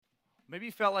Maybe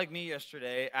you felt like me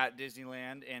yesterday at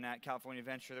Disneyland and at California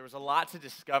Adventure. There was a lot to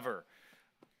discover.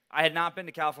 I had not been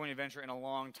to California Adventure in a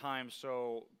long time,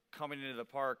 so coming into the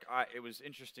park, it was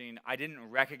interesting. I didn't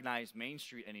recognize Main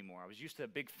Street anymore. I was used to a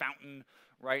big fountain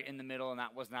right in the middle, and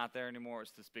that was not there anymore.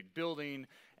 It's this big building,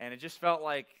 and it just felt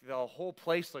like the whole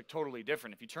place looked totally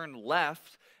different. If you turn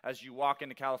left as you walk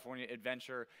into California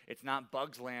Adventure, it's not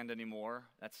Bugs Land anymore.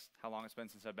 That's how long it's been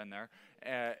since I've been there.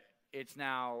 It's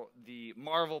now the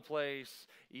Marvel place.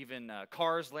 Even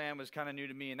Cars Land was kind of new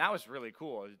to me, and that was really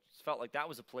cool. It felt like that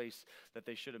was a place that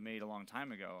they should have made a long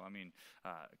time ago. I mean,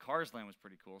 Cars Land was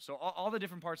pretty cool. So all the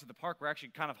different parts of the park were actually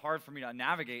kind of hard for me to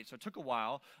navigate, so it took a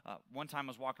while. One time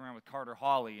I was walking around with Carter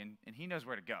Hawley, and he knows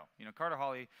where to go. You know, Carter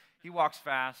Hawley, he walks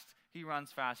fast. He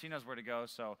runs fast. He knows where to go.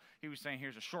 So he was saying,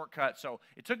 here's a shortcut. So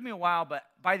it took me a while, but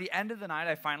by the end of the night,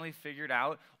 I finally figured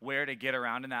out where to get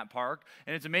around in that park.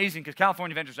 And it's amazing because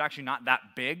California Adventure is actually not that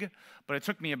big, but it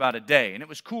took me about a day. And it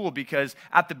was cool because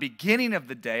at the beginning of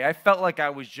the day, I felt like I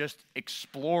was just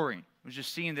exploring. I was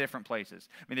just seeing the different places.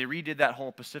 I mean, they redid that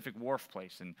whole Pacific Wharf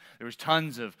place, and there was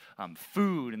tons of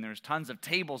food, and there was tons of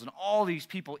tables, and all these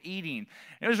people eating.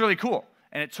 And it was really cool.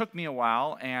 And it took me a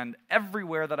while, and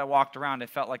everywhere that I walked around, I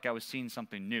felt like I was seeing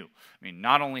something new. I mean,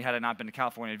 not only had I not been to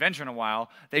California Adventure in a while,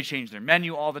 they changed their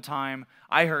menu all the time.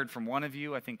 I heard from one of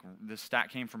you, I think the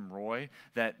stat came from Roy,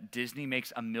 that Disney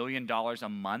makes $1 million a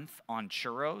month on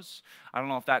churros. I don't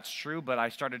know if that's true, but I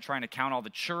started trying to count all the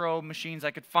churro machines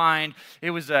I could find.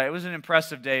 It was an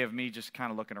impressive day of me just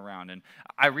kind of looking around. And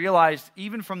I realized,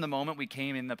 even from the moment we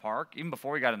came in the park, even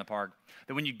before we got in the park,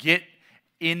 that when you get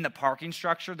in the parking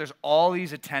structure, there's all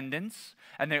these attendants,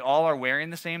 and they all are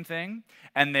wearing the same thing,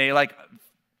 and they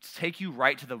take you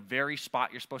right to the very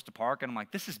spot you're supposed to park, and I'm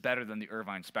like, this is better than the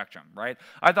Irvine Spectrum, right?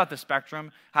 I thought the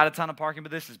Spectrum had a ton of parking,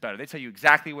 but this is better. They tell you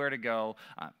exactly where to go.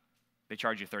 They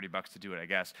charge you $30 to do it, I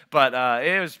guess, but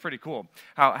it was pretty cool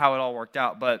how it all worked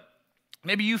out. But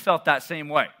maybe you felt that same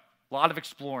way. A lot of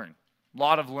exploring, a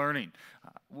lot of learning.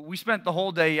 We spent the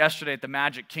whole day yesterday at the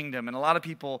Magic Kingdom, and a lot of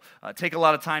people take a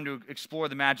lot of time to explore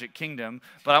the Magic Kingdom,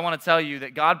 but I want to tell you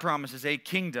that God promises a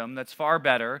kingdom that's far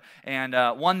better, and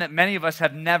one that many of us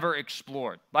have never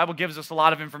explored. The Bible gives us a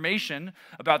lot of information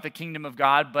about the kingdom of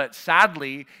God, but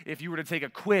sadly, if you were to take a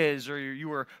quiz or you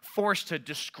were forced to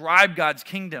describe God's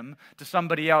kingdom to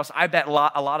somebody else, I bet a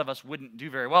lot of us wouldn't do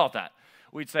very well at that.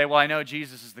 We'd say, well, I know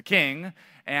Jesus is the king,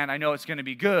 and I know it's going to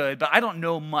be good, but I don't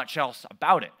know much else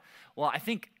about it. Well, I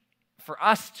think for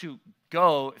us to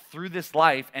go through this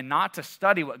life and not to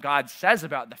study what God says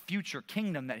about the future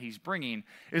kingdom that he's bringing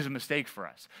is a mistake for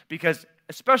us. Because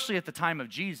especially at the time of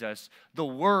Jesus, the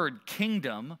word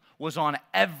kingdom was on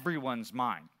everyone's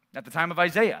mind. At the time of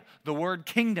Isaiah, the word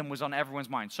kingdom was on everyone's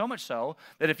mind. So much so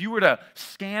that if you were to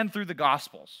scan through the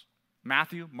Gospels,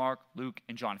 Matthew, Mark, Luke,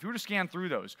 and John, if you were to scan through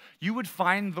those, you would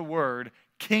find the word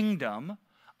kingdom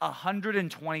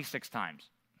 126 times.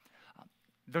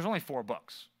 There's only 4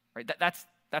 books, right?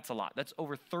 That's a lot. That's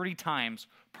over 30 times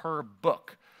per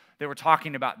book. They were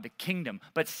talking about the kingdom.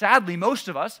 But sadly, most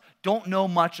of us don't know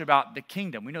much about the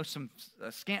kingdom. We know some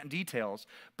scant details.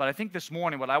 But I think this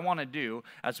morning what I want to do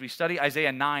as we study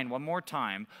Isaiah 9 one more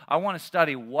time, I want to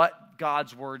study what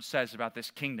God's word says about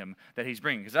this kingdom that he's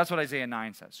bringing. Because that's what Isaiah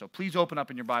 9 says. So please open up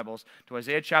in your Bibles to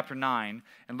Isaiah chapter 9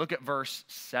 and look at verse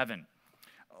 7.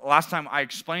 Last time I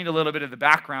explained a little bit of the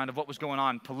background of what was going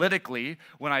on politically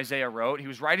when Isaiah wrote. He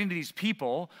was writing to these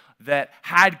people that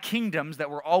had kingdoms that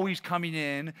were always coming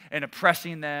in and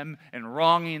oppressing them and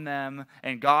wronging them.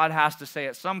 And God has to say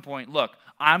at some point, look,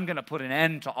 I'm going to put an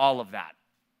end to all of that.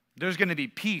 There's going to be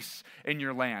peace in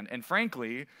your land. And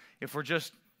frankly, if we're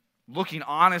just looking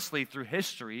honestly through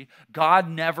history, God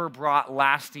never brought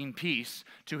lasting peace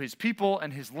to his people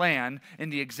and his land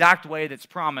in the exact way that's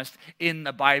promised in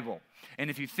the Bible.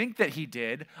 And if you think that he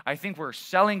did, I think we're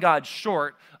selling God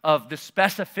short of the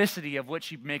specificity of which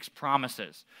he makes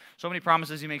promises. So many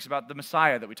promises he makes about the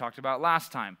Messiah that we talked about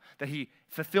last time, that he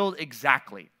fulfilled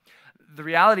exactly. The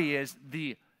reality is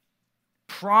the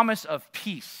promise of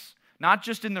peace, not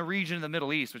just in the region of the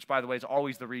Middle East, which, by the way, is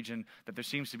always the region that there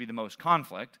seems to be the most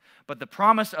conflict, but the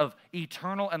promise of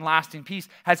eternal and lasting peace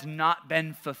has not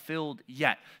been fulfilled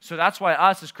yet. So that's why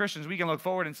us as Christians, we can look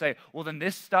forward and say, well, then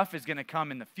this stuff is going to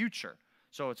come in the future.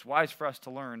 So it's wise for us to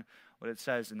learn what it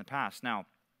says in the past. Now,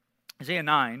 Isaiah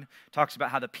 9 talks about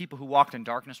how the people who walked in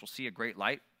darkness will see a great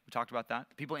light. We talked about that.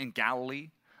 The people in Galilee,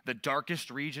 the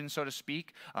darkest region, so to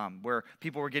speak, where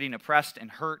people were getting oppressed and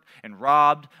hurt and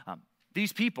robbed.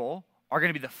 These people are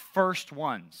going to be the first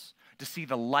ones to see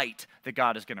the light that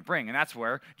God is going to bring. And that's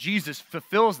where Jesus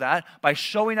fulfills that by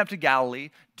showing up to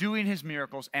Galilee, doing his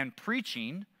miracles, and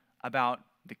preaching about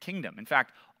the kingdom. In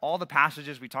fact, all the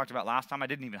passages we talked about last time, I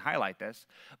didn't even highlight this,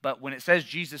 but when it says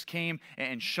Jesus came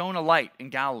and shone a light in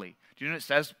Galilee, do you know what it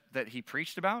says that he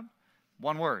preached about?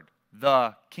 One word,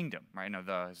 the kingdom, right? No,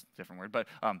 the is a different word, but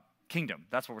kingdom,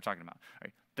 that's what we're talking about,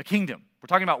 right? The kingdom. We're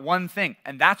talking about one thing,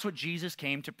 and that's what Jesus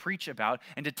came to preach about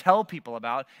and to tell people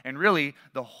about, and really,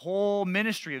 the whole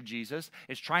ministry of Jesus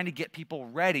is trying to get people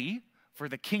ready for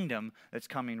the kingdom that's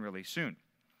coming really soon.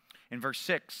 In verse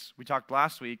 6, we talked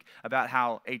last week about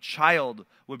how a child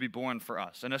would be born for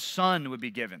us, and a son would be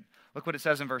given. Look what it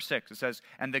says in verse 6. It says,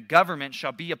 and the government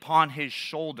shall be upon his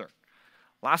shoulder.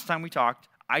 Last time we talked,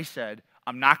 I said,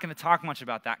 I'm not going to talk much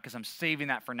about that because I'm saving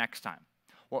that for next time.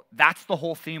 Well, that's the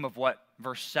whole theme of what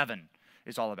verse 7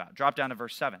 is all about. Drop down to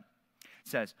verse 7. It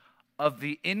says, of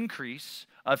the increase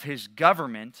of his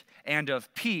government and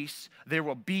of peace, there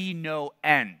will be no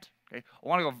end. Okay? I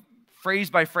want to go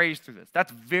phrase by phrase through this.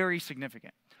 That's very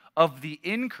significant. Of the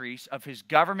increase of his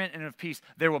government and of peace,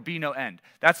 there will be no end.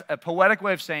 That's a poetic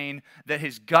way of saying that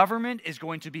his government is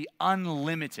going to be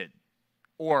unlimited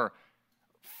or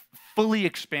fully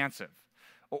expansive.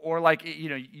 Or like,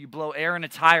 you blow air in a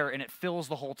tire and it fills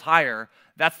the whole tire.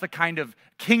 That's the kind of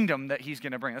kingdom that he's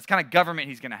going to bring. That's the kind of government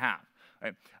he's going to have.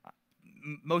 Right?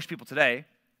 Most people today,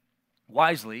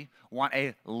 wisely, want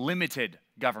a limited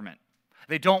government.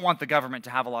 They don't want the government to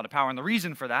have a lot of power. And the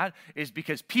reason for that is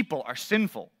because people are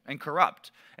sinful and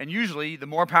corrupt. And usually, the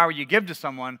more power you give to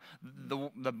someone,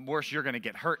 the worse you're going to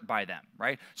get hurt by them,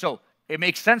 right? So it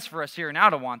makes sense for us here now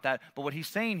to want that, but what he's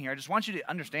saying here, I just want you to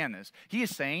understand this. He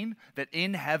is saying that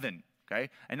in heaven, okay,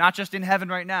 and not just in heaven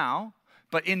right now,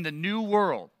 but in the new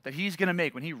world that he's going to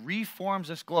make when he reforms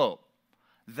this globe,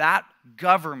 that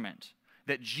government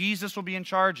that Jesus will be in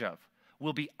charge of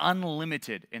will be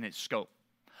unlimited in its scope.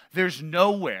 There's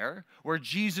nowhere where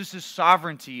Jesus'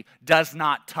 sovereignty does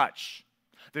not touch.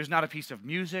 There's not a piece of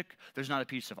music, there's not a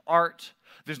piece of art,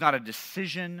 there's not a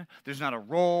decision, there's not a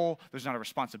role, there's not a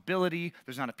responsibility,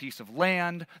 there's not a piece of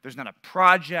land, there's not a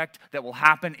project that will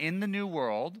happen in the new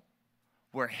world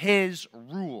where his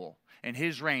rule and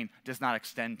his reign does not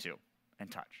extend to and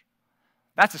touch.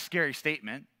 That's a scary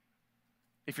statement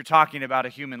if you're talking about a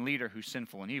human leader who's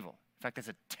sinful and evil. In fact, that's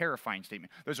a terrifying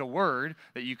statement. There's a word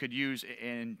that you could use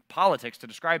in politics to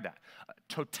describe that.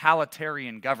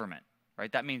 Totalitarian government.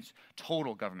 Right? That means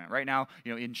total government. Right now,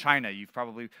 in China, you've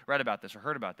probably read about this or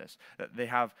heard about this. They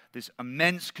have this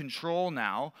immense control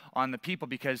now on the people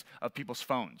because of people's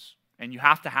phones. And you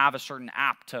have to have a certain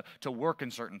app to work in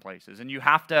certain places. And you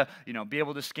have to, be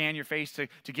able to scan your face to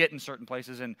get in certain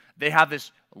places. And they have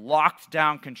this locked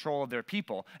down control of their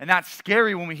people. And that's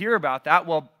scary when we hear about that.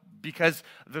 Well, because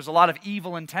there's a lot of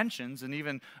evil intentions. And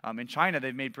even in China,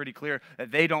 they've made pretty clear that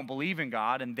they don't believe in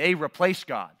God and they replace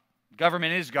God.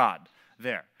 Government is God.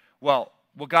 There. Well,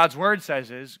 what God's word says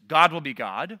is God will be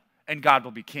God and God will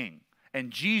be king.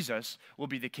 And Jesus will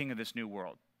be the king of this new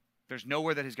world. There's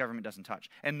nowhere that his government doesn't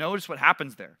touch. And notice what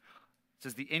happens there. It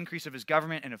says the increase of his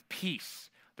government and of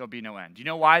peace, there'll be no end. Do you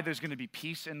know why there's going to be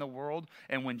peace in the world?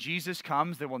 And when Jesus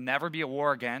comes, there will never be a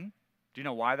war again. Do you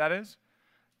know why that is?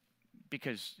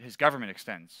 Because his government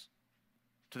extends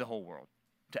to the whole world,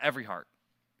 to every heart,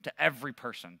 to every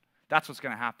person. That's what's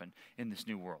going to happen in this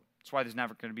new world. That's why there's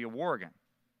never going to be a war again.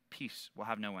 Peace will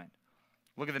have no end.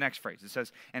 Look at the next phrase. It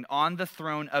says, and on the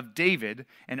throne of David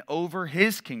and over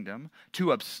his kingdom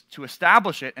to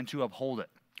establish it and to uphold it.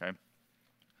 Okay?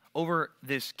 Over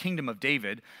this kingdom of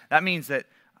David, that means that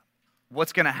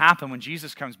what's going to happen when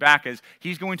Jesus comes back is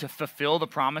he's going to fulfill the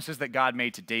promises that God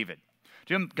made to David.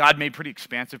 Do you know God made pretty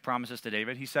expansive promises to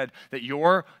David? He said that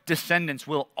your descendants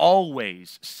will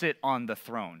always sit on the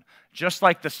throne. Just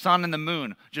like the sun and the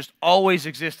moon just always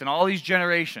exist in all these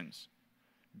generations,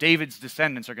 David's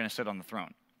descendants are going to sit on the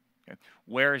throne. Okay?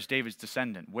 Where is David's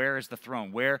descendant? Where is the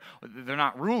throne? They're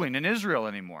not ruling in Israel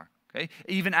anymore. Okay?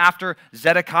 Even after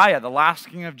Zedekiah, the last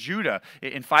king of Judah,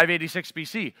 in 586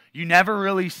 BC, you never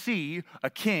really see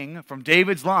a king from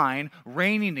David's line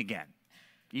reigning again.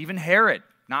 Even Herod,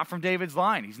 not from David's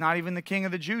line. He's not even the king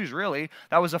of the Jews, really.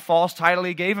 That was a false title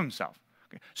he gave himself.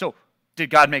 Okay? So, did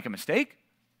God make a mistake?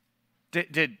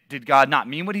 Did God not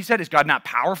mean what he said? Is God not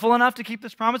powerful enough to keep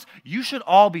this promise? You should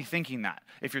all be thinking that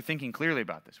if you're thinking clearly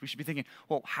about this. We should be thinking,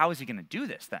 well, how is he going to do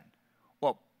this then?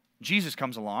 Well, Jesus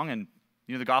comes along and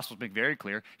the Gospels make very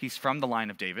clear he's from the line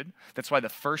of David. That's why the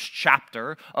first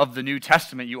chapter of the New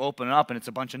Testament, you open it up and it's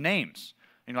a bunch of names.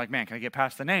 And you're like, man, can I get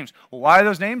past the names? Well, why are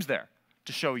those names there?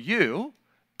 To show you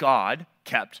God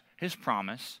kept his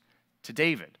promise to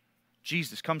David.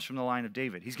 Jesus comes from the line of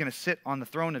David. He's going to sit on the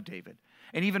throne of David.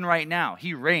 And even right now,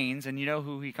 he reigns, and you know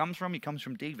who he comes from? He comes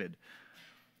from David.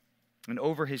 And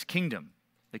over his kingdom,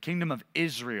 the kingdom of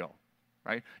Israel,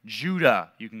 right?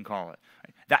 Judah, you can call it.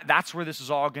 That's where this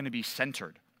is all going to be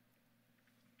centered.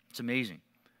 It's amazing.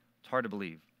 It's hard to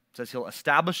believe. It says he'll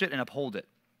establish it and uphold it.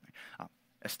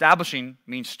 Establishing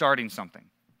means starting something.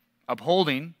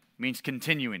 Upholding means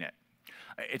continuing it.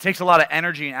 It takes a lot of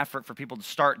energy and effort for people to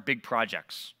start big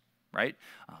projects, right?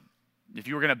 If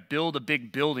you were going to build a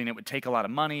big building, it would take a lot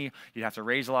of money. You'd have to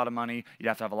raise a lot of money. You'd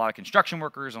have to have a lot of construction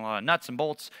workers and a lot of nuts and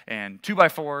bolts and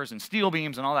 2x4s and steel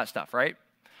beams and all that stuff, right?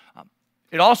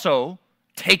 It also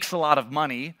takes a lot of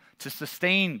money to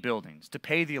sustain buildings, to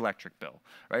pay the electric bill,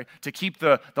 right? To keep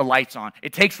the lights on.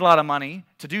 It takes a lot of money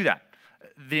to do that.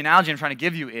 The analogy I'm trying to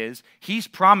give you is he's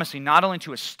promising not only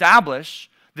to establish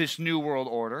this new world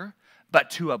order, but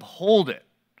to uphold it.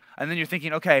 And then you're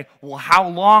thinking, okay, well, how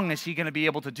long is he going to be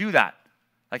able to do that?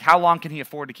 Like, how long can he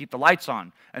afford to keep the lights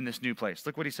on in this new place?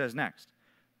 Look what he says next.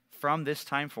 From this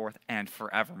time forth and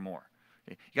forevermore.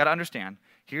 Okay? You got to understand,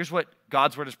 here's what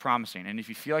God's word is promising. And if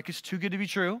you feel like it's too good to be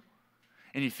true,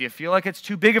 and if you feel like it's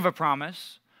too big of a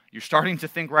promise, you're starting to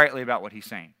think rightly about what he's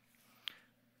saying.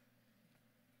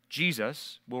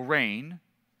 Jesus will reign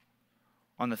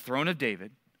on the throne of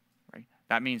David, right?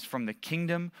 That means from the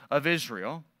kingdom of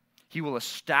Israel. He will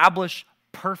establish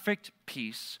perfect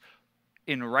peace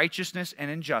in righteousness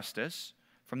and in justice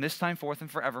from this time forth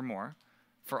and forevermore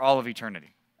for all of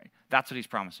eternity. Right? That's what he's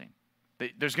promising.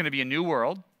 There's going to be a new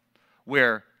world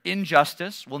where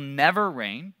injustice will never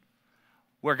reign,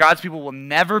 where God's people will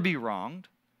never be wronged,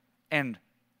 and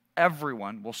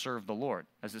everyone will serve the Lord.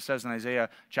 As it says in Isaiah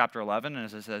chapter 11, and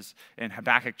as it says in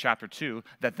Habakkuk chapter 2,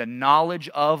 that the knowledge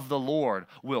of the Lord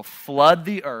will flood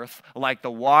the earth like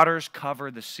the waters cover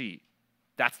the sea.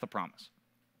 That's the promise.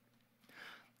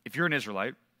 If you're an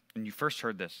Israelite and you first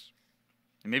heard this,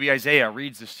 and maybe Isaiah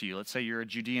reads this to you, let's say you're a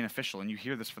Judean official and you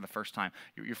hear this for the first time,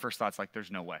 your first thought's like, there's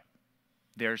no way.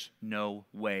 There's no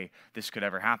way this could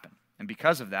ever happen. And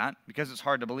because of that, because it's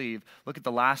hard to believe, look at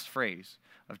the last phrase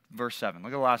of verse 7.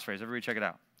 Look at the last phrase. Everybody check it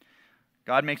out.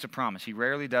 God makes a promise. He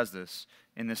rarely does this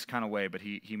in this kind of way, but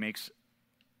he makes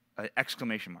an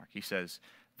exclamation mark. He says,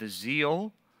 the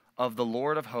zeal of the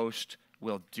Lord of hosts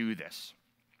will do this.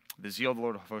 The zeal of the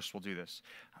Lord of hosts will do this.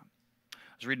 I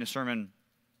was reading a sermon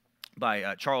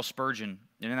by Charles Spurgeon,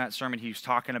 and in that sermon he was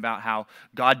talking about how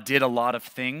God did a lot of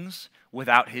things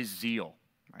without his zeal.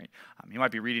 Right? You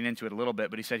might be reading into it a little bit,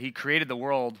 but he said he created the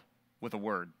world with a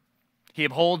word. He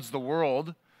upholds the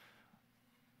world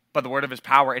by the word of his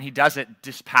power, and he does it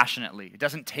dispassionately. It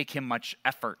doesn't take him much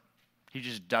effort. He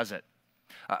just does it.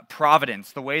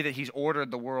 Providence, the way that he's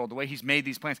ordered the world, the way he's made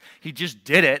these plans, he just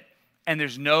did it, and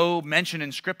there's no mention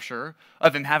in Scripture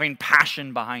of him having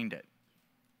passion behind it.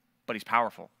 But he's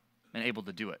powerful and able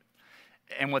to do it.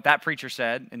 And what that preacher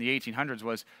said in the 1800s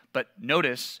was, but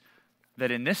notice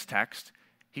that in this text,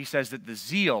 he says that the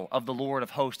zeal of the Lord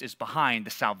of hosts is behind the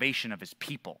salvation of his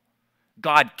people.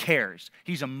 God cares.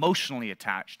 He's emotionally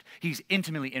attached. He's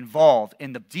intimately involved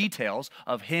in the details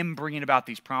of him bringing about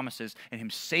these promises and him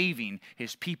saving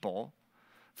his people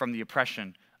from the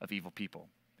oppression of evil people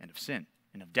and of sin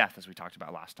and of death, as we talked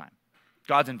about last time.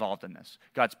 God's involved in this.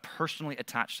 God's personally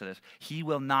attached to this. He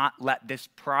will not let this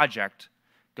project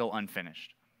go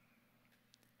unfinished.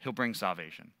 He'll bring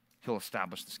salvation. He'll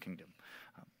establish this kingdom.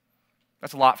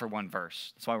 That's a lot for one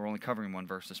verse. That's why we're only covering one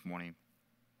verse this morning.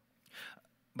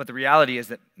 But the reality is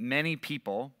that many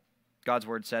people, God's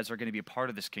word says, are going to be a part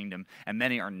of this kingdom, and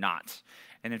many are not.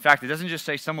 And in fact, it doesn't just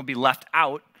say some will be left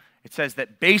out. It says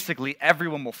that basically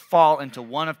everyone will fall into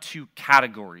one of two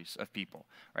categories of people.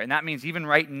 Right? And that means even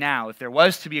right now, if there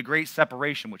was to be a great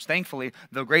separation, which thankfully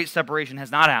the great separation has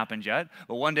not happened yet,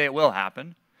 but one day it will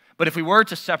happen. But if we were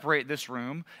to separate this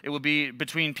room, it would be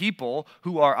between people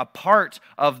who are a part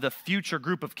of the future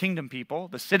group of kingdom people,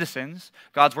 the citizens.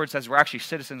 God's word says we're actually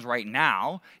citizens right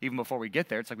now, even before we get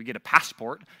there. It's like we get a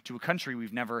passport to a country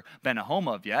we've never been a home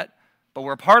of yet. But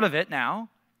we're a part of it now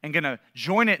and going to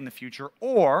join it in the future.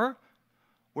 Or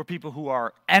we're people who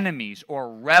are enemies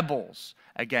or rebels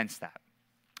against that.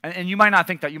 And you might not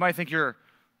think that. You might think you're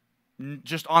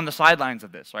just on the sidelines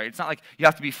of this, right? It's not like you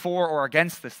have to be for or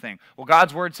against this thing. Well,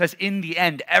 God's word says in the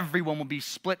end, everyone will be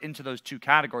split into those two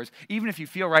categories, even if you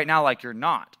feel right now like you're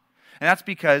not. And that's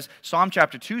because Psalm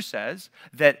chapter 2 says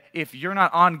that if you're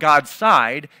not on God's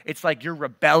side, it's like you're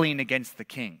rebelling against the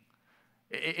king.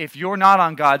 If you're not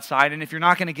on God's side, and if you're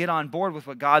not going to get on board with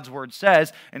what God's word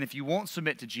says, and if you won't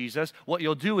submit to Jesus, what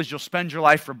you'll do is you'll spend your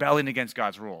life rebelling against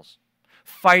God's rules,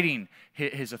 fighting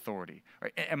his authority.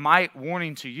 Right? And my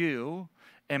warning to you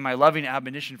and my loving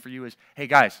admonition for you is, hey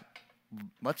guys,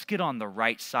 let's get on the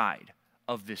right side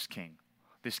of this king.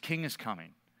 This king is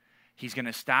coming. He's going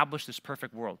to establish this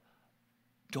perfect world.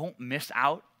 Don't miss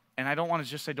out And I don't want to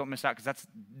just say don't miss out, because that's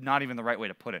not even the right way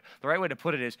to put it. The right way to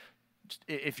put it is,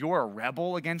 if you're a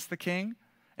rebel against the king,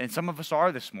 and some of us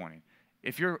are this morning,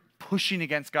 if you're pushing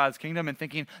against God's kingdom and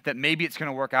thinking that maybe it's going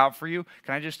to work out for you,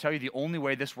 can I just tell you the only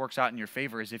way this works out in your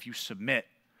favor is if you submit,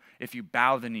 if you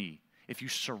bow the knee, if you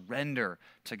surrender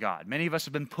to God. Many of us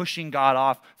have been pushing God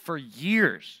off for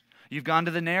years. You've gone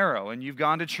to the narrow, and you've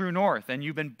gone to True North, and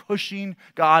you've been pushing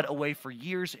God away for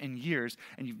years and years,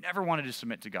 and you've never wanted to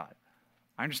submit to God.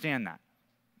 I understand that.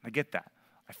 I get that.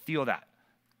 I feel that.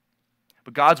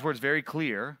 But God's word is very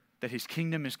clear that his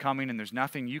kingdom is coming, and there's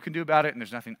nothing you can do about it, and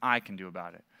there's nothing I can do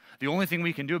about it. The only thing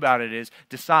we can do about it is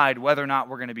decide whether or not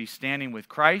we're going to be standing with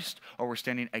Christ or we're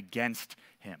standing against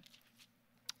him.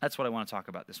 That's what I want to talk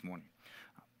about this morning.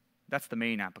 That's the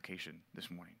main application this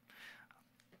morning.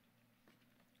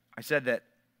 I said that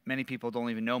many people don't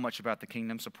even know much about the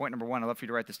kingdom, so point number one, I'd love for you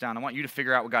to write this down. I want you to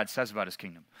figure out what God says about his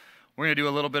kingdom. We're going to do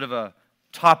a little bit of a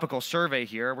topical survey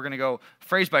here. We're going to go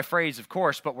phrase by phrase, of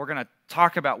course, but we're going to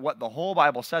talk about what the whole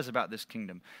Bible says about this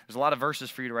kingdom. There's a lot of verses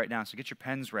for you to write down, so get your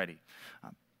pens ready.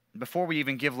 Before we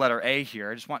even give letter A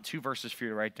here, I just want 2 verses for you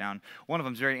to write down. One of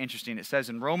them is very interesting. It says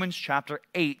in Romans chapter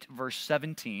 8, verse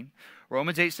 17,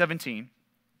 Romans 8:17,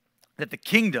 that the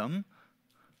kingdom,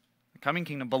 the coming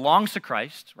kingdom, belongs to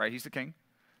Christ, right? He's the king.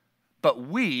 But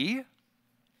we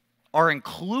are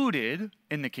included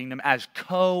in the kingdom as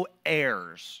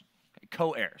co-heirs.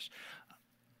 Co-heirs.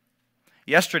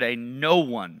 Yesterday, no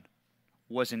one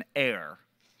was an heir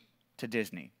to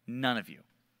Disney. None of you.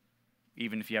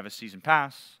 Even if you have a season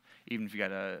pass, even if you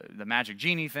got the Magic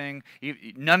Genie thing,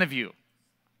 none of you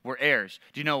were heirs.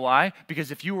 Do you know why?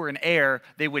 Because if you were an heir,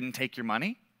 they wouldn't take your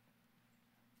money.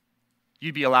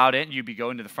 You'd be allowed in. You'd be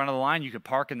going to the front of the line. You could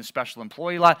park in the special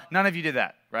employee lot. None of you did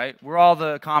that, right? We're all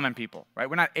the common people, right?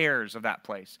 We're not heirs of that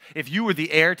place. If you were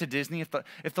the heir to Disney,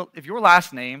 if your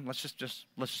last name, let's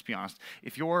just be honest,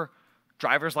 if your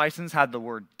driver's license had the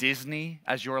word Disney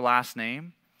as your last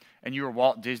name, and you were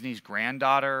Walt Disney's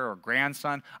granddaughter or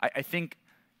grandson, I think,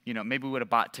 maybe we would have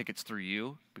bought tickets through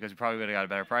you because we probably would have got a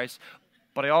better price.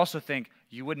 But I also think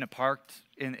you wouldn't have parked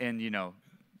in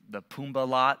the Pumbaa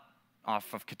lot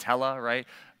off of Catella, right?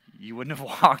 You wouldn't have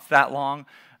walked that long.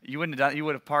 You would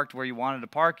have parked where you wanted to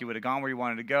park. You would have gone where you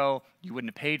wanted to go. You wouldn't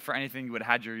have paid for anything. You would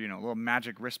have had your little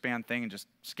magic wristband thing and just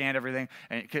scanned everything.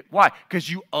 And why? Because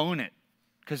you own it.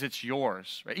 Because it's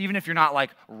yours. Right? Even if you're not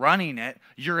running it,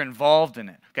 you're involved in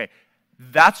it. Okay,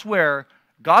 that's where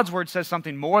God's word says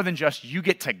something more than just you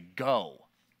get to go.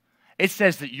 It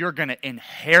says that you're going to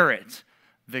inherit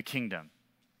the kingdom.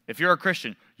 If you're a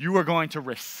Christian, you are going to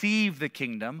receive the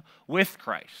kingdom with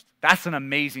Christ. That's an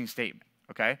amazing statement,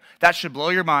 okay? That should blow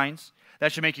your minds.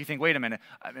 That should make you think, wait a minute.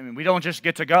 I mean, we don't just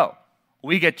get to go.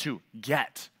 We get to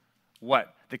get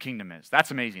what the kingdom is.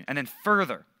 That's amazing. And then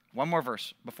further, one more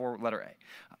verse before letter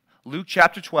A. Luke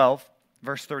chapter 12,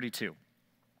 verse 32.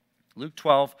 Luke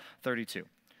 12, 32.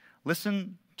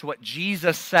 Listen to what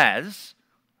Jesus says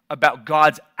about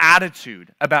God's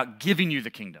attitude about giving you the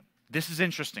kingdom. This is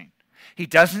interesting. He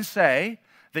doesn't say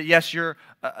that, yes, you're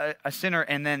a sinner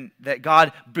and then that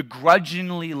God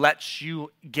begrudgingly lets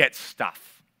you get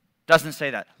stuff. Doesn't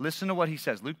say that. Listen to what he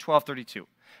says. Luke 12:32.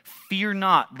 Fear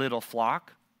not, little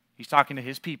flock. He's talking to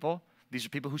his people. These are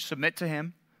people who submit to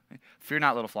him. Fear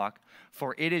not, little flock,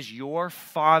 for it is your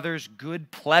Father's good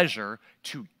pleasure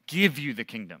to give you the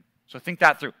kingdom. So think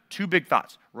that through. 2 big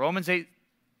thoughts. Romans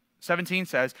 8:17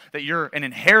 says that you're an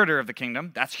inheritor of the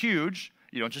kingdom. That's huge.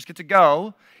 You don't just get to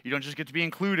go. You don't just get to be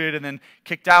included and then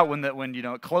kicked out when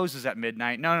it closes at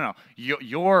midnight. No.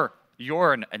 You're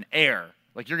an heir.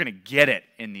 You're going to get it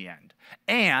in the end.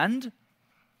 And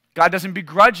God doesn't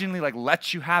begrudgingly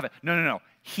let you have it. No.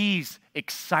 He's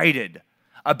excited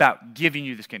about giving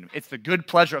you this kingdom. It's the good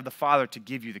pleasure of the Father to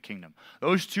give you the kingdom.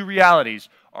 Those 2 realities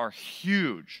are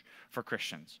huge for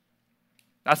Christians.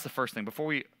 That's the first thing. Before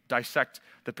we dissect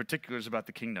the particulars about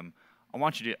the kingdom, I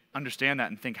want you to understand that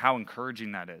and think how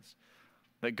encouraging that is.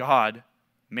 That God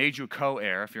made you a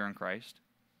co-heir if you're in Christ,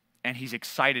 and he's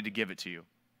excited to give it to you.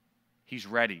 He's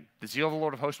ready. The zeal of the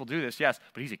Lord of hosts will do this, yes,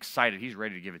 but he's excited. He's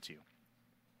ready to give it to you.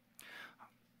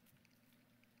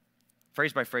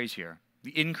 Phrase by phrase here.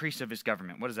 The increase of his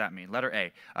government. What does that mean? Letter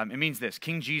A. It means this.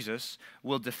 King Jesus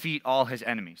will defeat all his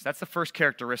enemies. That's the first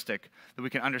characteristic that we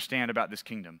can understand about this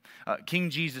kingdom. King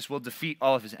Jesus will defeat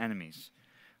all of his enemies.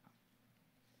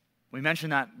 We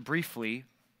mentioned that briefly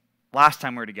last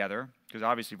time we were together, because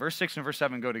obviously verse 6 and verse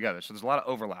 7 go together, so there's a lot of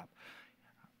overlap.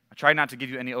 I tried not to give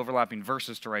you any overlapping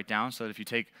verses to write down, so that if you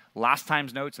take last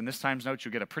time's notes and this time's notes,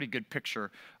 you'll get a pretty good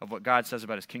picture of what God says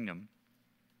about his kingdom.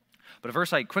 But a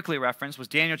verse I quickly referenced was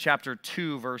Daniel chapter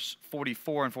 2, verse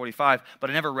 44 and 45, but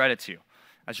I never read it to you.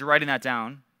 As you're writing that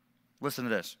down, listen to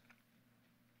this.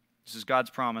 This is God's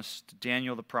promise to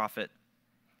Daniel the prophet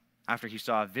after he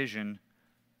saw a vision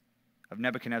of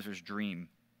Nebuchadnezzar's dream.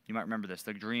 You might remember this,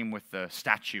 the dream with the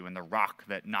statue and the rock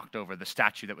that knocked over the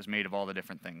statue that was made of all the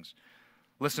different things.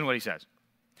 Listen to what he says.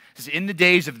 He says, in the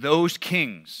days of those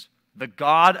kings, the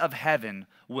God of heaven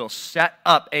will set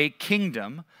up a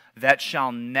kingdom that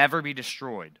shall never be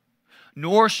destroyed,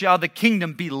 nor shall the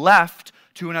kingdom be left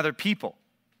to another people.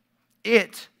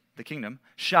 It, the kingdom,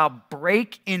 shall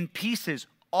break in pieces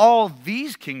all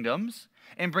these kingdoms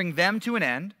and bring them to an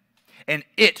end, and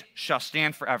it shall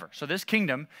stand forever. So this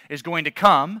kingdom is going to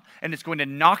come, and it's going to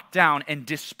knock down and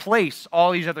displace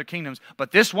all these other kingdoms,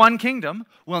 but this one kingdom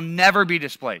will never be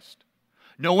displaced.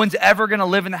 No one's ever going to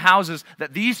live in the houses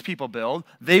that these people build.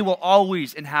 They will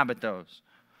always inhabit those.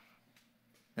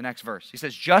 The next verse, he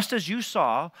says, just as you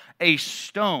saw a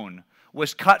stone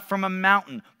was cut from a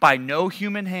mountain by no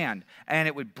human hand, and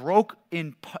it would broke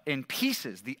in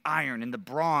pieces the iron and the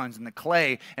bronze and the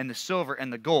clay and the silver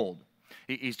and the gold.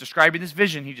 He's describing this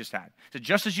vision he just had. So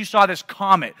just as you saw this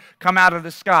comet come out of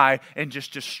the sky and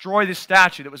just destroy this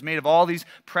statue that was made of all these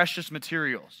precious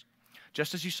materials,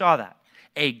 just as you saw that,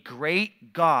 a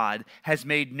great God has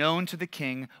made known to the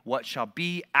king what shall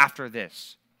be after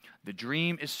this. The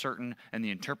dream is certain and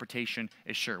the interpretation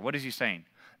is sure. What is he saying?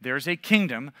 There's a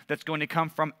kingdom that's going to come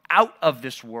from out of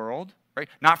this world, right?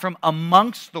 Not from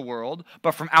amongst the world,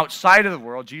 but from outside of the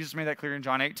world. Jesus made that clear in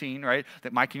John 18, right?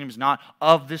 That my kingdom is not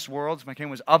of this world. If my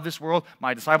kingdom was of this world,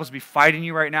 my disciples would be fighting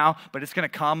you right now, but it's going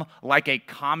to come like a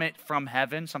comet from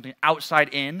heaven, something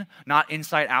outside in, not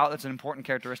inside out. That's an important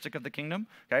characteristic of the kingdom,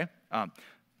 okay?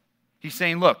 He's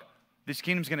saying, look, this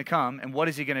kingdom's going to come, and what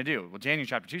is he going to do? Well, Daniel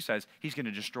chapter 2 says he's going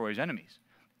to destroy his enemies.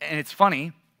 And it's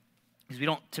funny, because we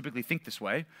don't typically think this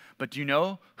way, but do you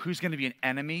know who's going to be an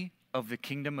enemy of the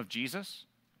kingdom of Jesus?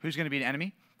 Who's going to be an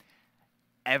enemy?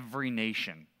 Every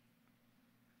nation.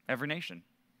 Every nation.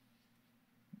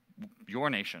 Your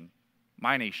nation.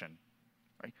 My nation.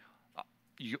 Right?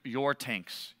 Your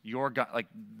tanks. Your gun. Like,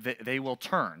 they will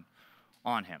turn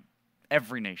on him.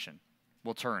 Every nation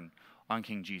will turn on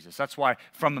King Jesus. That's why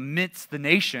from amidst the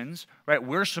nations, right,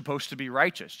 we're supposed to be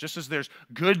righteous. Just as there's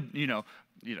good,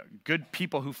 good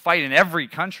people who fight in every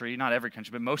country, not every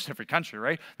country, but most every country,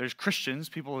 right? There's Christians,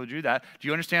 people who do that. Do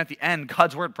you understand at the end,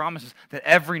 God's word promises that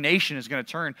every nation is going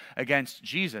to turn against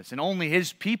Jesus, and only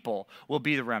his people will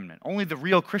be the remnant. Only the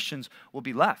real Christians will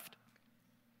be left.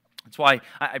 That's why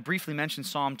I briefly mentioned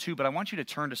Psalm 2, but I want you to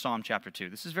turn to Psalm chapter 2.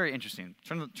 This is very interesting.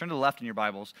 Turn to the left in your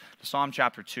Bibles to Psalm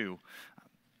chapter 2.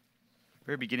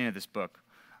 Very beginning of this book.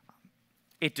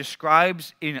 It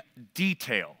describes in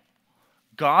detail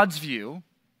God's view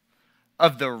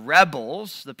of the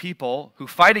rebels, the people who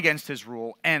fight against his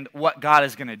rule, and what God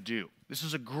is going to do. This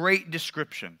is a great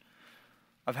description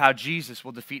of how Jesus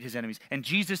will defeat his enemies. And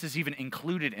Jesus is even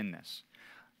included in this.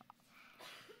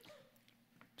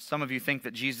 Some of you think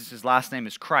that Jesus' last name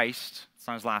is Christ. It's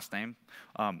not his last name.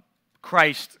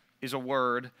 Christ is a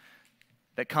word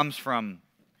that comes from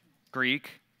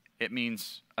Greek. It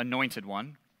means anointed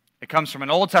one. It comes from an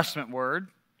Old Testament word,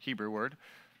 Hebrew word,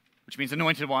 which means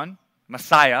anointed one,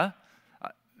 Messiah.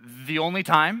 The only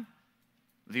time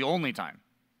in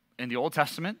the Old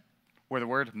Testament where the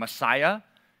word Messiah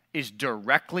is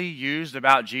directly used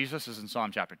about Jesus is in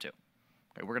Psalm chapter 2.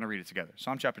 Okay, we're going to read it together.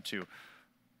 Psalm chapter 2,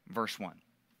 verse 1.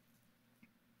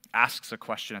 Asks a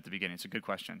question at the beginning. It's a good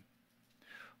question.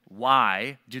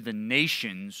 Why do the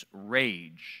nations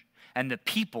rage and the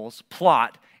peoples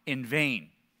plot in vain?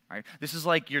 Right? This is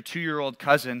like your 2-year-old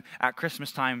cousin at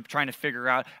Christmas time trying to figure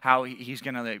out how he's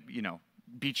going to,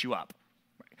 beat you up.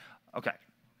 Okay.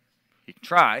 He can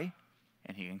try,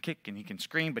 and he can kick, and he can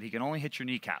scream, but he can only hit your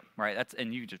kneecap, right?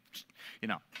 And you just,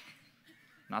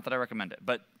 not that I recommend it,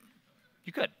 but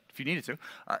you could if you needed to.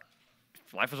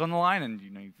 If life was on the line and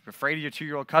you're afraid of your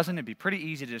 2-year-old cousin, it'd be pretty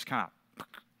easy to just kind of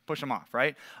push him off,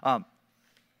 right?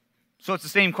 So it's the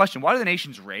same question. Why do the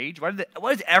nations rage? Why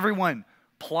does everyone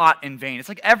plot in vain? It's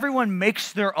like everyone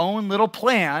makes their own little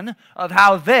plan of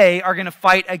how they are going to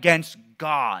fight against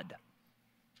God.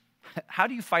 How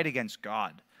do you fight against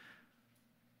God?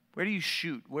 Where do you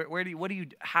shoot?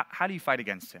 How do you fight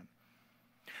against him?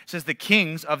 It says the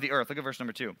kings of the earth, look at verse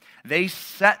number 2. They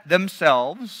set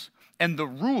themselves and the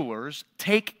rulers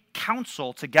take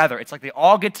counsel together. It's like they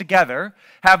all get together,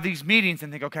 have these meetings,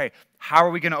 and think, okay, how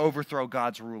are we going to overthrow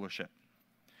God's rulership?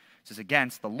 It says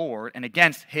against the Lord and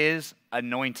against his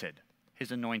anointed,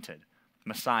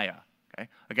 Messiah. Okay?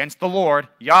 Against the Lord,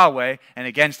 Yahweh, and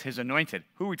against his anointed.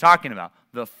 Who are we talking about?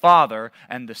 The Father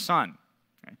and the Son.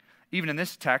 Okay? Even in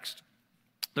this text,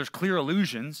 There's clear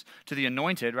allusions to the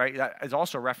anointed, right? That is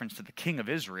also a reference to the king of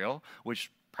Israel,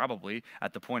 which probably,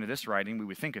 at the point of this writing, we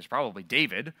would think is probably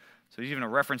David. So there's even a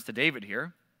reference to David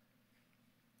here.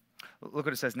 Look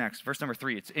what it says next. Verse number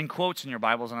 3. It's in quotes in your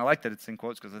Bibles, and I like that it's in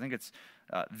quotes because I think it's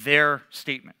their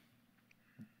statement.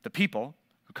 The people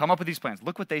who come up with these plans,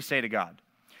 look what they say to God.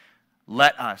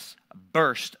 Let us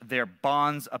burst their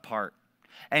bonds apart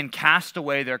and cast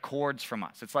away their cords from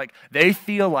us. It's like they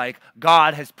feel like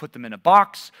God has put them in a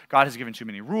box, God has given too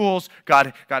many rules,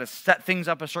 God has set things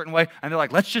up a certain way, and they're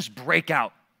like, let's just break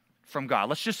out from God.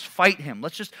 Let's just fight him.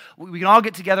 We can all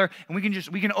get together and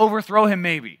we can overthrow him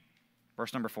maybe.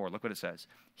 Verse number 4, look what it says.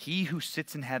 He who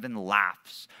sits in heaven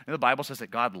laughs. And the Bible says that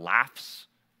God laughs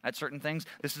at certain things.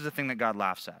 This is the thing that God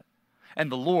laughs at.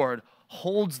 And the Lord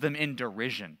holds them in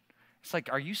derision. It's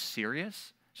like, are you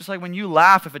serious? Just like when you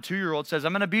laugh if a 2-year-old says,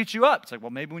 I'm going to beat you up. It's like,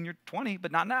 well, maybe when you're 20,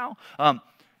 but not now. And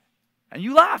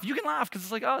you laugh. You can laugh because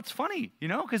it's like, oh, it's funny,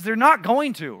 because they're not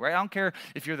going to, right? I don't care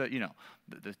if you're the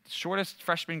shortest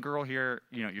freshman girl here,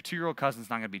 your 2-year-old cousin's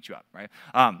not going to beat you up, right?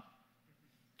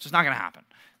 It's just not going to happen.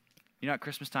 At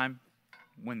Christmas time,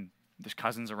 when there's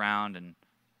cousins around and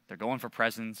they're going for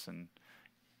presents and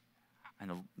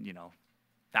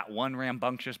that one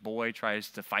rambunctious boy tries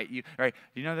to fight you, right?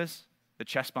 You know this? The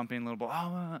chest bumping little boy.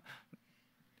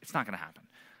 It's not going to happen.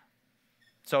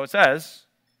 So it says,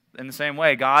 in the same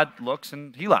way, God looks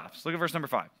and he laughs. Look at verse number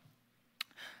 5. It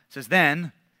says,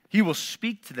 then he will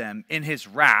speak to them in his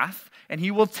wrath, and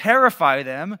he will terrify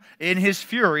them in his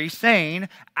fury, saying,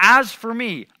 as for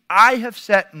me, I have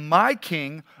set my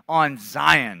king on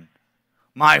Zion,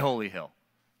 my holy hill.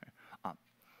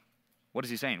 What is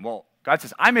he saying? Well, God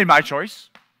says, I made my choice.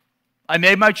 I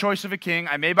made my choice of a king.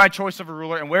 I made my choice of a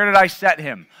ruler. And where did I set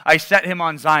him? I set him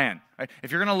on Zion. Right?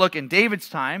 If you're going to look in David's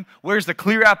time, where's the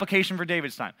clear application for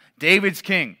David's time? David's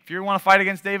king. If you want to fight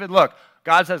against David, look,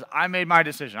 God says, I made my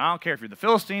decision. I don't care if you're the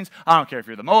Philistines. I don't care if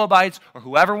you're the Moabites or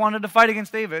whoever wanted to fight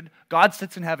against David. God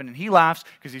sits in heaven and he laughs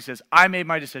because he says, I made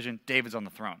my decision. David's on the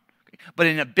throne. But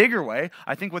in a bigger way,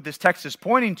 I think what this text is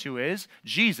pointing to is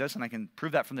Jesus, and I can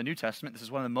prove that from the New Testament. This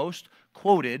is one of the most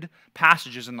quoted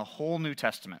passages in the whole New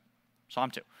Testament. Psalm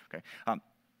 2, okay?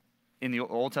 In the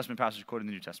Old Testament passage quoted in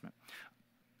the New Testament.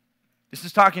 This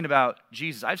is talking about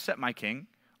Jesus. I've set my king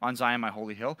on Zion, my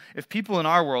holy hill. If people in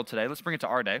our world today, let's bring it to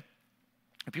our day.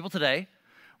 If people today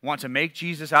want to make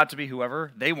Jesus out to be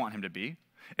whoever they want him to be,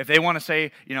 if they want to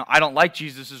say, I don't like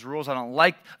Jesus' rules, I don't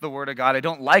like the Word of God, I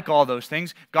don't like all those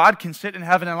things, God can sit in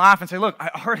heaven and laugh and say, look, I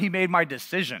already made my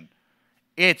decision.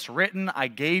 It's written, I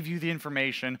gave you the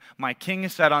information, my king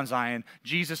is set on Zion,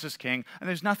 Jesus is king, and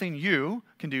there's nothing you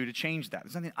can do to change that.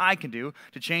 There's nothing I can do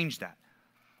to change that.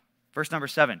 Verse number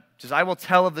 7 says, I will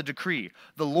tell of the decree.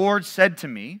 The Lord said to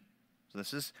me, so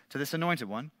this is to this anointed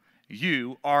one,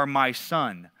 you are my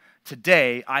son.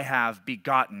 Today I have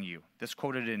begotten you. This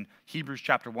quoted in Hebrews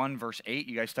chapter 1, verse 8.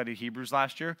 You guys studied Hebrews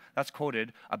last year. That's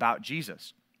quoted about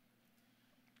Jesus.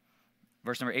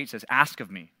 Verse number 8 says, ask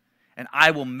of me, and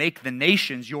I will make the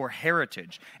nations your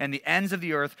heritage, and the ends of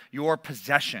the earth your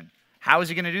possession. How is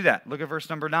he going to do that? Look at verse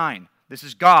number 9. This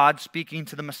is God speaking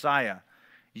to the Messiah.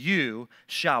 You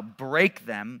shall break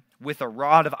them with a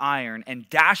rod of iron and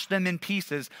dash them in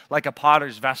pieces like a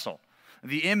potter's vessel.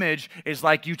 The image is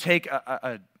like you take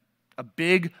a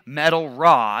big metal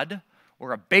rod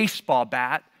or a baseball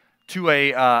bat to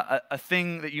a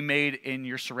thing that you made in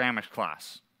your ceramics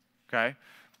class, okay?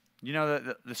 You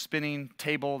know the spinning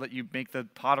table that you make the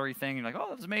pottery thing? You're like, oh,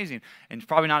 that's amazing. And it's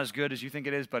probably not as good as you think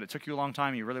it is, but it took you a long time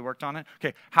and you really worked on it.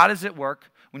 Okay, how does it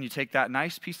work when you take that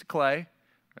nice piece of clay,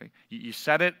 right? You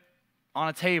set it on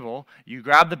a table, you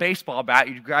grab the baseball bat,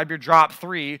 you grab your drop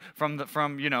 3 from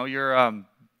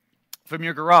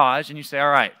your garage, and you say,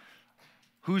 all right,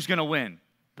 who's going to win,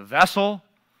 the vessel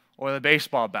or the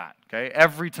baseball bat? Okay,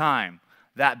 every time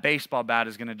that baseball bat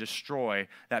is going to destroy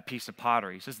that piece of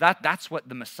pottery. He says that's what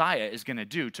the Messiah is going to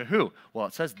do to who? Well,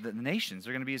 it says the nations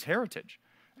are going to be his heritage.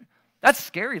 That's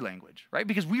scary language, right?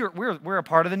 Because we're a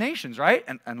part of the nations, right?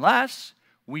 And unless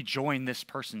we join this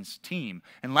person's team,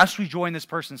 unless we join this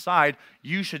person's side,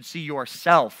 you should see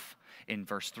yourself in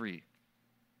verse 3,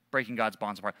 breaking God's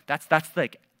bonds apart. That's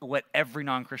like what every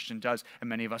non-Christian does, and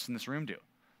many of us in this room do.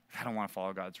 I don't want to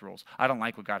follow God's rules. I don't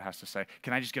like what God has to say.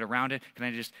 Can I just get around it? Can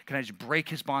I just break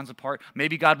his bonds apart?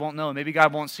 Maybe God won't know. Maybe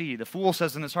God won't see. The fool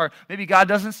says in his heart, maybe God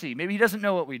doesn't see. Maybe he doesn't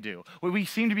know what we do. We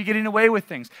seem to be getting away with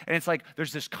things. And it's like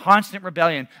there's this constant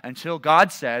rebellion until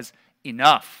God says,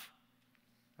 enough.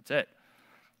 That's it.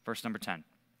 Verse number 10.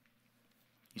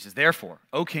 He says, therefore,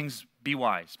 O kings, be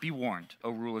wise, be warned,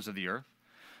 O rulers of the earth.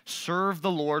 Serve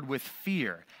the Lord with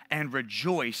fear and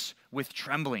rejoice with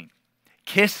trembling.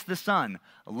 kiss the Son,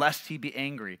 lest he be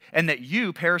angry, and that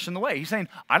you perish in the way. He's saying,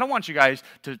 I don't want you guys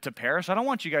to perish. I don't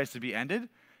want you guys to be ended.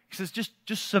 He says,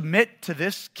 just submit to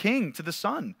this king, to the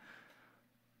Son,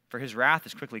 for his wrath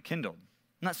is quickly kindled.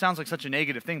 And that sounds like such a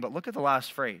negative thing, but look at the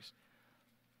last phrase.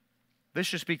 This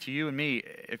should speak to you and me.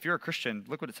 If you're a Christian,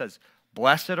 look what it says.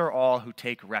 Blessed are all who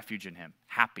take refuge in him.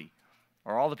 Happy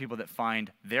are all the people that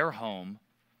find their home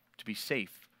to be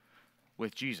safe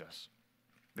with Jesus,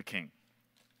 the King.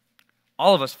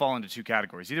 All of us fall into two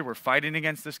categories. Either we're fighting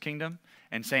against this kingdom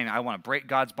and saying, I want to break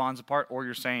God's bonds apart, or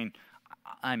you're saying,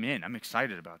 I'm in. I'm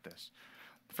excited about this.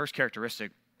 The first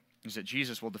characteristic is that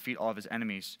Jesus will defeat all of his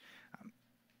enemies.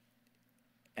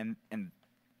 And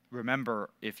remember,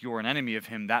 if you're an enemy of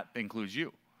him, that includes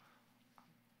you.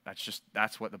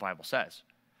 That's what the Bible says.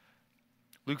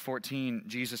 Luke 14,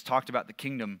 Jesus talked about the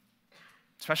kingdom,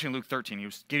 especially in Luke 13. He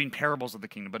was giving parables of the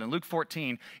kingdom. But in Luke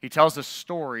 14, he tells a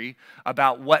story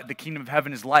about what the kingdom of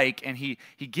heaven is like, and he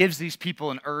gives these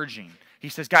people an urging. He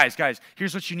says, guys,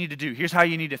 here's what you need to do. Here's how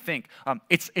you need to think.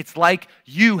 It's like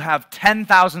you have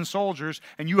 10,000 soldiers,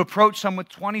 and you approach some with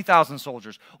 20,000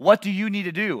 soldiers. What do you need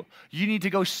to do? You need to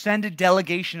go send a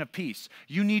delegation of peace.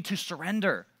 You need to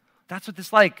surrender. That's what this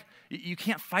is like. You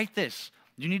can't fight this.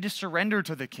 You need to surrender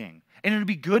to the king. And it'll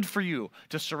be good for you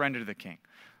to surrender to the king.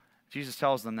 Jesus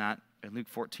tells them that in Luke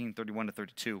 14, 31 to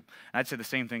 32. And I'd say the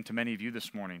same thing to many of you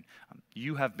this morning.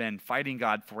 You have been fighting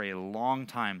God for a long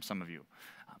time, some of you.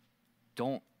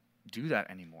 Don't do that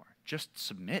anymore. Just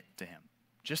submit to him.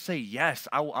 Just say, yes,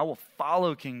 I will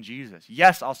follow King Jesus.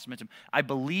 Yes, I'll submit to him. I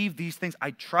believe these things.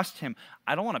 I trust him.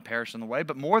 I don't want to perish in the way,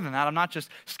 but more than that, I'm not just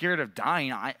scared of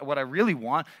dying. What I really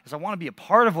want is I want to be a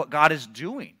part of what God is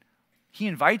doing. He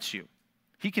invites you.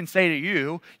 He can say to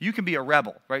you, you can be a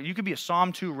rebel, right? You can be a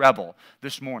Psalm 2 rebel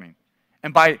this morning.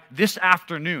 And by this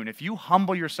afternoon, if you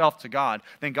humble yourself to God,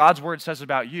 then God's word says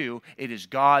about you, it is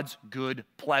God's good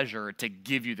pleasure to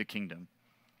give you the kingdom.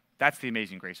 That's the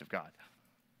amazing grace of God.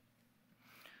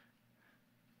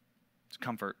 It's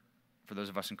comfort for those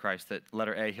of us in Christ that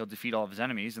letter A, he'll defeat all of his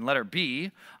enemies. And letter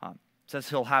B says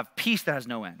he'll have peace that has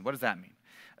no end. What does that mean?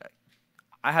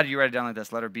 I had you write it down like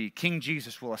this, letter B. King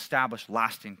Jesus will establish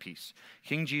lasting peace.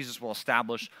 King Jesus will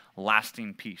establish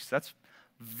lasting peace. That's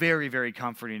very, very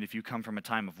comforting if you come from a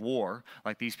time of war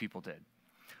like these people did.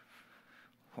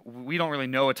 We don't really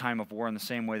know a time of war in the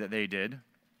same way that they did,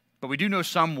 but we do know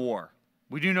some war.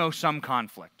 We do know some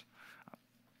conflict.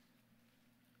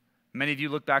 Many of you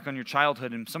look back on your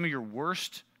childhood, and some of your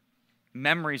worst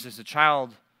memories as a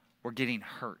child were getting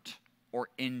hurt or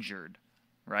injured,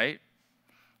 right?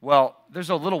 Well, there's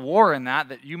a little war in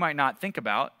that you might not think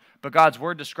about, but God's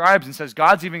word describes and says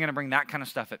God's even going to bring that kind of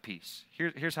stuff at peace.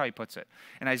 Here's how he puts it.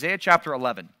 In Isaiah chapter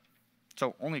 11,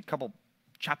 so only a couple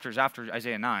chapters after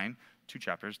Isaiah 9, 2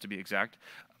 chapters to be exact,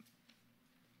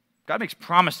 God makes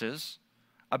promises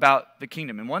about the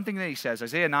kingdom. And one thing that he says,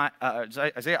 Isaiah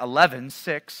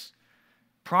 11:6,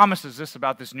 promises this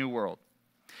about this new world.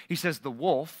 He says, the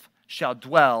wolf shall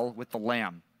dwell with the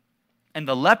lamb, and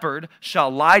the leopard shall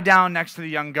lie down next to the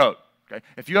young goat. Okay?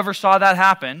 If you ever saw that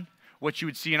happen, what you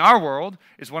would see in our world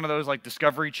is one of those like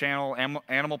Discovery Channel,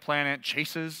 Animal Planet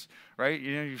chases, right?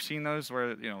 You know, you've seen those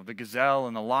where, you know, the gazelle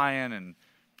and the lion and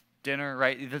dinner,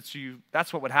 right?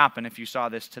 That's what would happen if you saw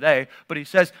this today. But he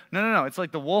says, no, it's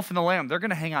like the wolf and the lamb. They're going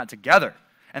to hang out together.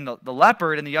 And the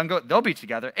leopard and the young goat, they'll be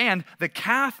together. And the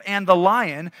calf and the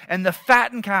lion and the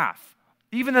fattened calf,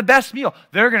 even the best meal,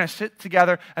 they're going to sit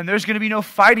together, and there's going to be no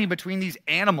fighting between these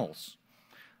animals.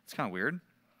 It's kind of weird.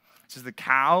 It says the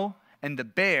cow and the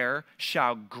bear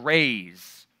shall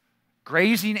graze.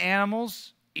 Grazing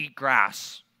animals eat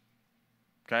grass.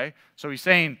 Okay? So he's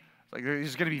saying like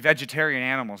there's going to be vegetarian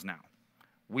animals now.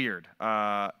 Weird.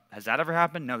 Has that ever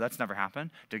happened? No, that's never happened.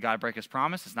 Did God break his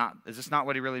promise? Is this not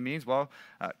what he really means? Well,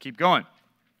 keep going.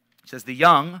 It says the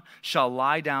young shall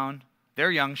lie down, their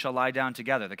young shall lie down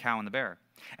together, the cow and the bear.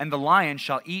 And the lion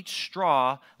shall eat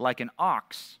straw like an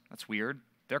ox. That's weird.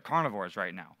 They're carnivores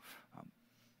right now.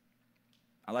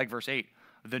 I like verse 8.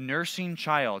 The nursing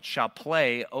child shall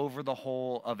play over the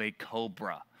hole of a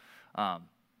cobra. Can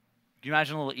you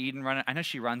imagine little Eden running? I know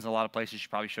she runs a lot of places she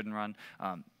probably shouldn't run.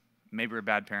 Maybe we're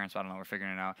bad parents. I don't know. We're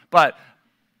figuring it out. But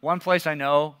one place I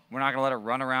know we're not going to let her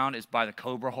run around is by the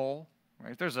cobra hole.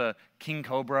 Right? If there's a king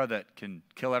cobra that can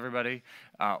kill everybody,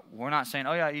 we're not saying,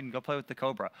 oh, yeah, Eden, go play with the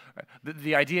cobra. Right?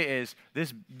 The idea is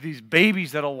these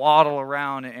babies that'll waddle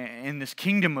around in this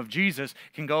kingdom of Jesus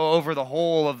can go over the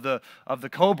hole of the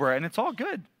cobra, and it's all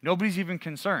good. Nobody's even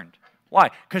concerned. Why?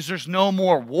 Because there's no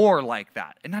more war like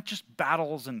that. And not just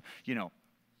battles and,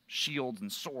 shields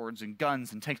and swords and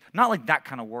guns and tanks. Not like that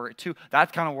kind of war too.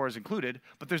 That kind of war is included,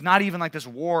 but there's not even like this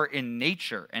war in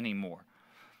nature anymore.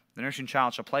 The nursing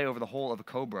child shall play over the hole of a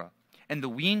cobra, and the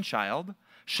weaned child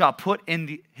shall put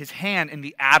his hand in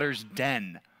the adder's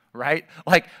den, right?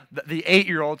 Like the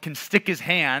 8-year-old can stick his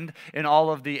hand in all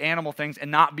of the animal things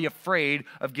and not be afraid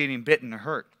of getting bitten or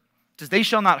hurt. It says, they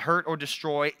shall not hurt or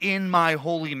destroy in my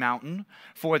holy mountain,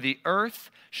 for the earth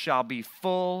shall be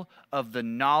full of the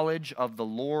knowledge of the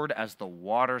Lord as the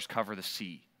waters cover the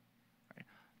sea. Right?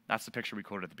 That's the picture we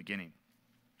quoted at the beginning.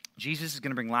 Jesus is going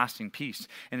to bring lasting peace.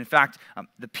 And in fact,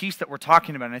 the peace that we're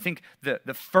talking about, and I think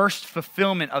the first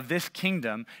fulfillment of this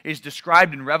kingdom is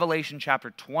described in Revelation chapter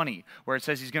 20, where it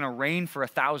says he's going to reign for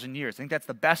 1,000 years. I think that's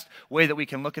the best way that we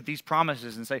can look at these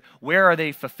promises and say, where are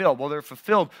they fulfilled? Well, they're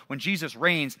fulfilled when Jesus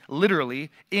reigns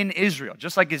literally in Israel.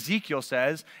 Just like Ezekiel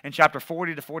says in chapter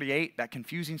 40 to 48, that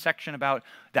confusing section about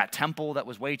that temple that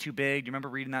was way too big. Do you remember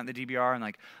reading that in the DBR? And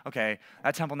like, okay,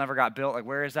 that temple never got built. Like,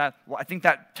 where is that? Well, I think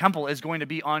that temple is going to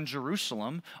be on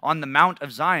Jerusalem, on the Mount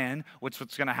of Zion. What's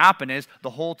going to happen is the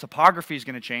whole topography is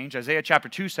going to change. Isaiah chapter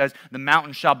 2 says the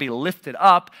mountain shall be lifted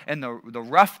up and the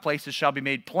rough places shall be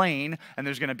made plain, and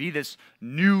there's going to be this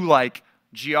new like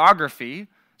geography.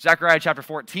 Zechariah chapter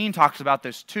 14 talks about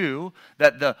this too,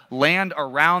 that the land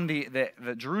around the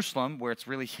Jerusalem, where it's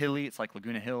really hilly, it's like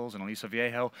Laguna Hills and Aliso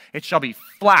Viejo, it shall be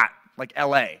flat like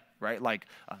LA, right? Like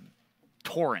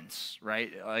Torrance,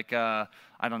 right? Like,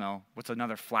 I don't know, what's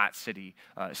another flat city?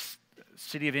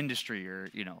 City of Industry, or,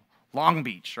 Long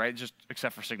Beach, right? Just,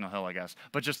 except for Signal Hill, I guess.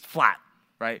 But just flat,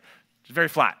 right? Just very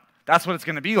flat. That's what it's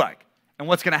going to be like. And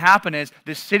what's going to happen is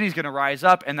this city's going to rise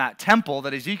up, and that temple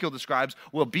that Ezekiel describes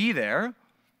will be there,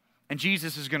 and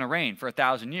Jesus is going to reign for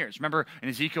 1,000 years. Remember in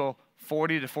Ezekiel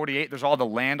 40 to 48, there's all the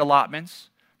land allotments,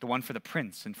 the one for the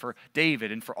prince and for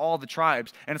David and for all the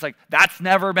tribes. And it's like, that's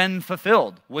never been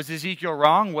fulfilled. Was Ezekiel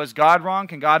wrong? Was God wrong?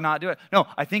 Can God not do it? No,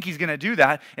 I think he's going to do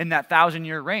that in that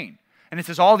 1,000-year reign. And it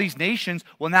says all these nations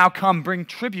will now come bring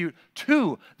tribute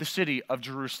to the city of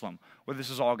Jerusalem, where this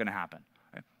is all going to happen.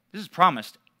 Right? This is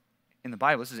promised in the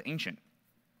Bible. This is ancient.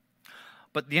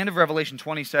 But the end of Revelation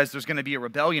 20 says there's going to be a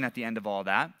rebellion at the end of all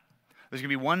that. There's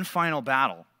going to be one final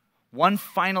battle, one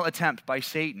final attempt by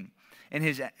Satan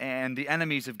and the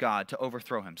enemies of God to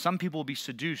overthrow him. Some people will be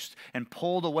seduced and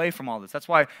pulled away from all this. That's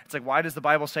why it's like, why does the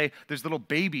Bible say there's little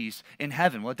babies in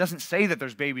heaven? Well, it doesn't say that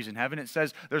there's babies in heaven. It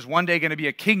says there's one day going to be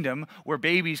a kingdom where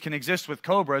babies can exist with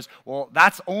cobras. Well,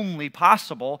 that's only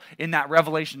possible in that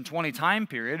Revelation 20 time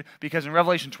period, because in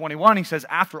Revelation 21, he says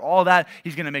after all that,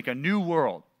 he's going to make a new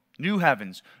world, new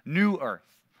heavens, new earth.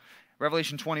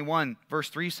 Revelation 21, verse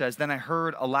 3 says, then I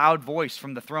heard a loud voice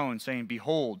from the throne saying,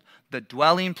 behold, the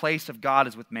dwelling place of God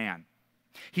is with man.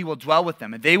 He will dwell with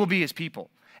them, and they will be his people,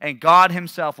 and God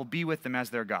himself will be with them as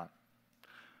their God.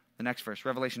 The next verse,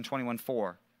 Revelation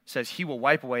 21:4, says, he will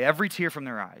wipe away every tear from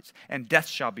their eyes, and death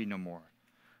shall be no more.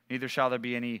 Neither shall there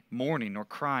be any mourning, nor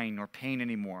crying, nor pain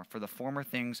anymore, for the former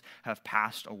things have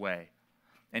passed away.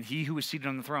 And he who was seated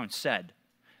on the throne said,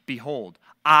 behold,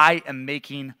 I am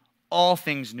making all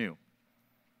things new.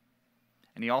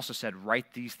 And he also said,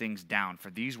 write these things down, for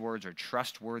these words are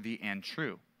trustworthy and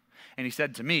true. And he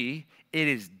said to me, it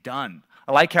is done.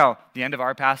 I like how the end of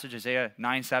our passage, Isaiah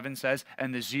 9:7 says,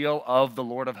 and the zeal of the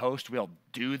Lord of hosts will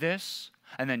do this.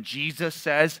 And then Jesus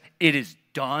says, it is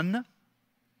done.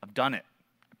 I've done it.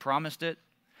 I promised it.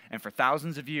 And for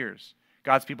thousands of years,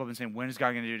 God's people have been saying, when is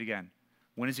God going to do it again?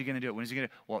 When is he going to do it? When is he going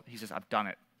to? Well, he says, I've done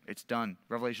it. It's done.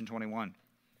 Revelation 21.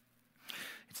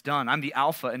 It's done. I'm the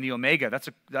Alpha and the Omega.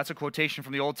 That's a quotation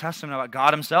from the Old Testament about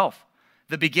God himself.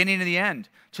 The beginning and the end.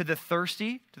 To the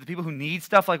thirsty, to the people who need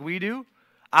stuff like we do,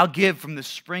 I'll give from the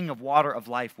spring of water of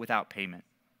life without payment.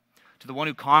 To the one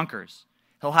who conquers,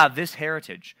 he'll have this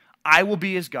heritage. I will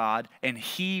be his God, and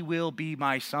he will be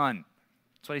my son.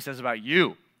 That's what he says about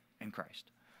you in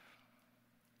Christ.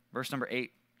 Verse number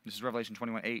 8. This is Revelation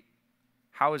 21:8.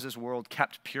 How is this world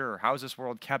kept pure? How is this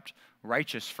world kept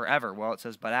righteous forever? Well, it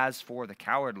says, but as for the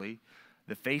cowardly,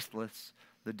 the faithless,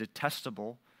 the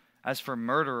detestable, as for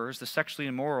murderers, the sexually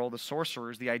immoral, the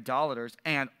sorcerers, the idolaters,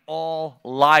 and all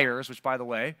liars, which, by the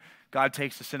way, God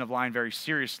takes the sin of lying very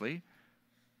seriously.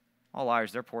 All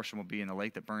liars, their portion will be in the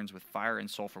lake that burns with fire and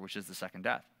sulfur, which is the second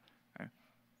death. Right?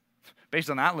 Based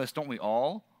on that list, don't we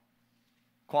all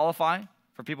qualify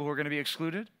for people who are going to be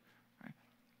excluded?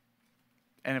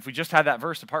 And if we just had that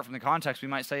verse apart from the context, we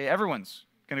might say everyone's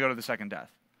going to go to the second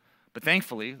death. But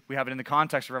thankfully, we have it in the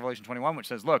context of Revelation 21, which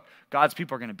says, look, God's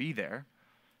people are going to be there.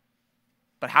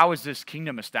 But how is this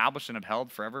kingdom established and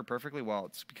upheld forever perfectly? Well,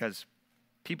 it's because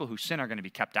people who sin are going to be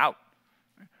kept out.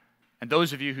 And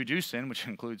those of you who do sin, which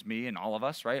includes me and all of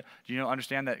us, right? Do you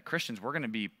understand that Christians, we're going to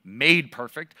be made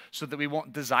perfect so that we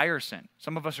won't desire sin?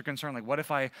 Some of us are concerned, like, what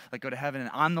if I go to heaven and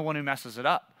I'm the one who messes it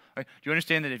up? Right? Do you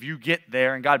understand that if you get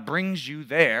there and God brings you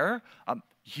there,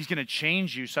 he's going to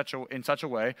change you in such a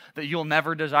way that you'll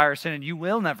never desire sin and you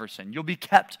will never sin. You'll be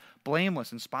kept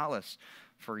blameless and spotless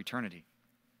for eternity.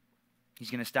 He's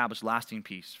going to establish lasting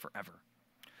peace forever.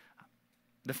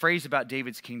 The phrase about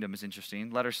David's kingdom is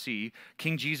interesting. Letter C,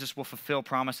 King Jesus will fulfill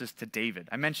promises to David.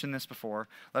 I mentioned this before.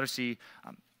 Letter C,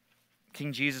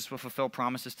 King Jesus will fulfill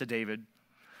promises to David.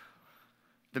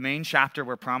 The main chapter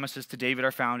where promises to David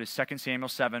are found is 2 Samuel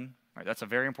 7. Right, that's a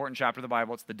very important chapter of the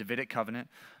Bible. It's the Davidic covenant.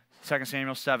 2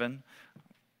 Samuel 7,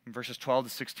 verses 12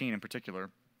 to 16 in particular.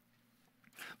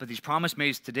 But these promises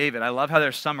made to David, I love how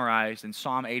they're summarized in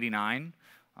Psalm 89.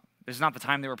 This is not the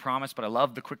time they were promised, but I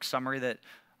love the quick summary that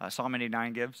Psalm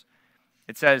 89 gives.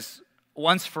 It says,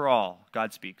 once for all,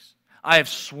 God speaks, I have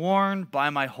sworn by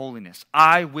my holiness,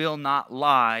 I will not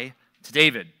lie to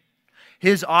David.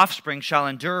 His offspring shall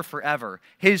endure forever,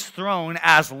 his throne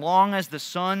as long as the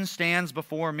sun stands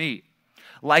before me.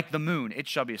 Like the moon, it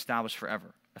shall be established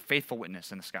forever, a faithful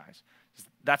witness in the skies.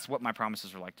 That's what my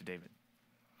promises are like to David.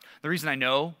 The reason I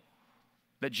know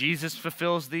that Jesus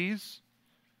fulfills these,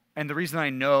 and the reason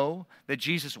I know that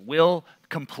Jesus will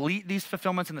complete these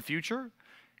fulfillments in the future,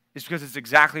 is because it's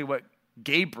exactly what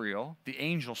Gabriel, the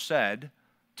angel, said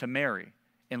to Mary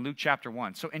in Luke chapter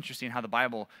 1. So interesting how the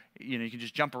Bible, you can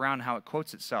just jump around how it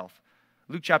quotes itself.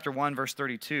 Luke chapter 1, verse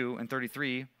 32 and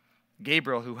 33,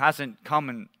 Gabriel, who hasn't come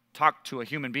and talked to a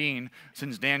human being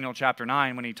since Daniel chapter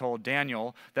 9 when he told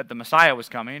Daniel that the Messiah was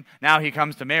coming, now he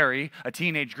comes to Mary, a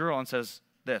teenage girl, and says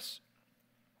this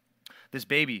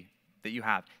baby that you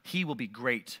have, he will be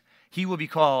great. He will be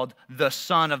called the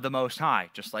Son of the Most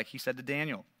High, just like he said to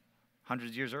Daniel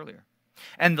hundreds of years earlier.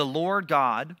 And the Lord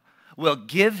God will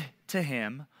give to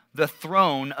him the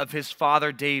throne of his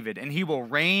father David, and he will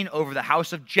reign over the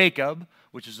house of Jacob,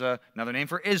 which is another name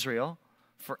for Israel,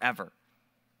 forever.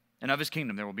 And of his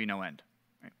kingdom there will be no end.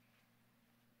 Right?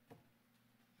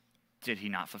 Did he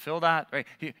not fulfill that? Right?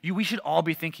 We should all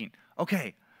be thinking,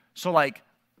 okay, so like,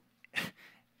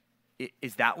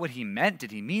 is that what he meant?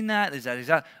 Did he mean that? Is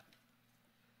that?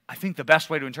 I think the best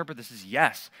way to interpret this is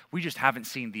yes. We just haven't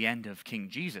seen the end of King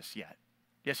Jesus yet.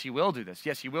 Yes, he will do this.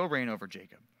 Yes, he will reign over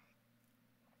Jacob.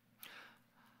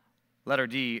 Letter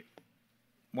D,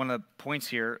 one of the points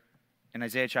here in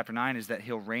Isaiah chapter 9 is that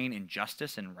he'll reign in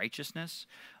justice and righteousness.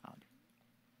 I'd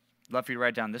love for you to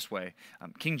write down this way.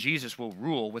 King Jesus will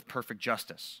rule with perfect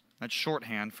justice. That's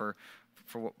shorthand for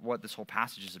what this whole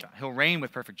passage is about. He'll reign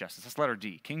with perfect justice. That's letter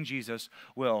D. King Jesus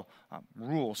will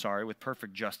rule with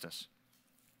perfect justice.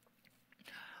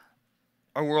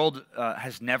 Our world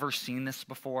has never seen this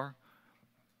before.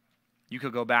 You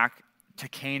could go back to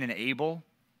Cain and Abel,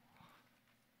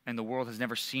 and the world has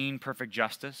never seen perfect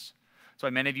justice. That's why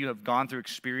many of you have gone through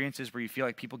experiences where you feel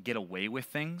like people get away with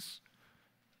things.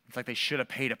 It's like they should have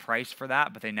paid a price for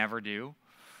that, but they never do.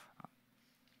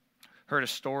 Heard a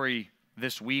story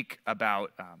this week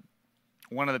about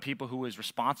one of the people who was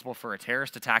responsible for a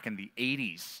terrorist attack in the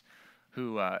 80s,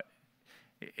 who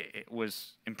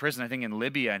was in prison, I think, in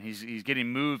Libya, and he's getting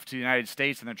moved to the United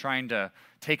States, and they're trying to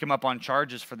take him up on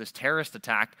charges for this terrorist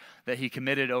attack that he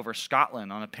committed over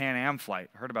Scotland on a Pan Am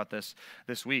flight. I heard about this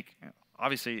week.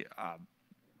 Obviously,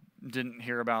 didn't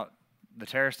hear about the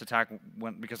terrorist attack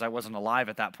because I wasn't alive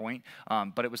at that point,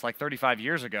 but it was like 35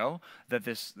 years ago that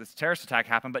this terrorist attack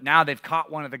happened. But now they've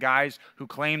caught one of the guys who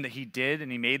claimed that he did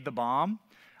and he made the bomb,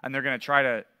 and they're going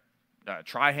to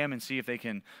try him and see if they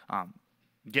can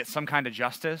get some kind of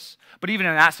justice. But even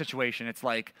in that situation, it's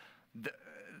like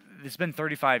it's been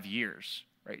 35 years,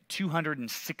 right?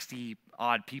 260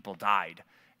 odd people died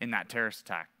in that terrorist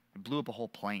attack. It blew up a whole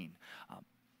plane.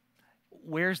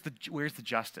 Where's the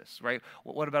justice, right?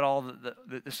 What about all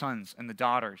the sons and the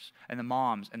daughters and the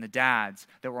moms and the dads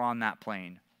that were on that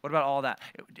plane? What about all that?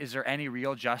 Is there any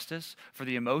real justice for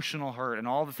the emotional hurt and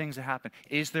all the things that happen?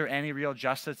 Is there any real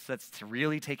justice that's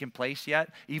really taken place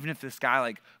yet? Even if this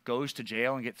guy goes to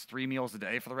jail and gets 3 meals a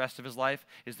day for the rest of his life,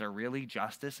 is there really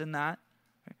justice in that?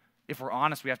 If we're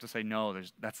honest, we have to say no.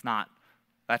 That's not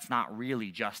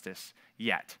really justice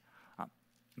yet.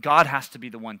 God has to be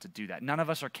the one to do that. None of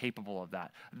us are capable of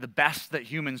that. The best that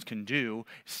humans can do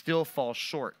still falls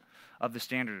short of the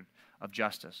standard of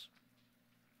justice.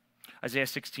 Isaiah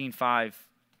 16:5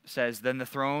 says, "Then the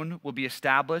throne will be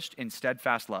established in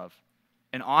steadfast love,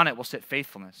 and on it will sit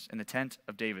faithfulness in the tent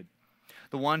of David,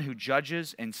 the one who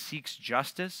judges and seeks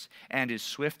justice and is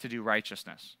swift to do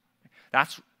righteousness."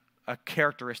 That's a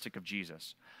characteristic of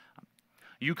Jesus.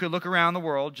 You could look around the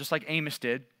world just like Amos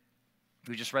did,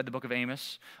 We just read the book of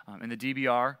Amos in the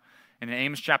DBR. And in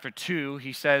Amos chapter 2,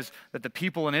 he says that the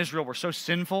people in Israel were so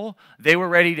sinful, they were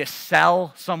ready to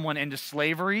sell someone into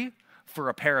slavery for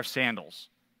a pair of sandals.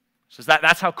 So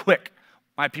that's how quick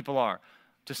my people are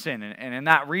to sin. And in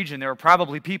that region, there were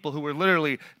probably people who were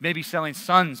literally maybe selling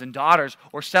sons and daughters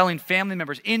or selling family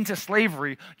members into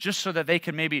slavery just so that they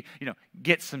could maybe,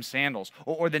 get some sandals.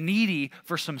 Or the needy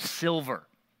for some silver.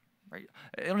 Right?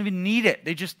 They don't even need it.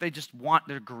 They just want,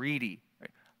 they're greedy. Right?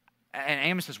 And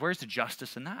Amos says, where's the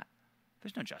justice in that?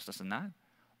 There's no justice in that.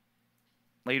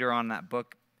 Later on in that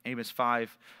book, Amos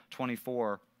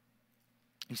 5:24,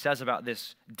 he says about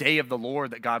this day of the Lord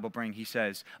that God will bring, he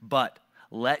says, but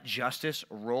let justice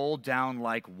roll down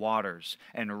like waters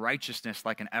and righteousness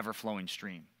like an ever-flowing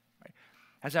stream. Right?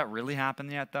 Has that really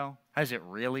happened yet, though? Has it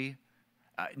really?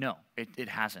 No, it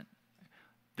hasn't.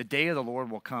 The day of the Lord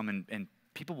will come and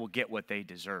people will get what they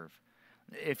deserve.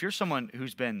 If you're someone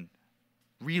who's been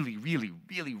really, really,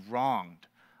 really wronged,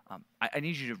 I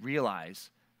need you to realize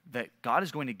that God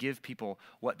is going to give people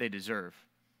what they deserve,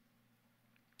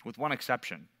 with one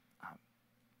exception.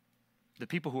 The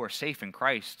people who are safe in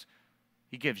Christ,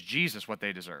 he gives Jesus what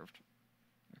they deserved.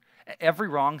 Every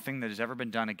wrong thing that has ever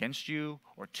been done against you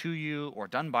or to you or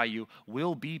done by you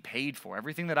will be paid for.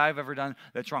 Everything that I've ever done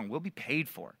that's wrong will be paid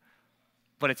for.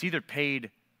 But it's either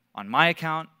paid on my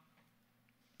account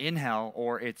in hell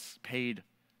or it's paid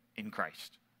in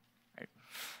Christ. Right?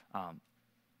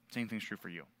 Same thing's true for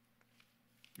you.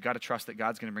 You've got to trust that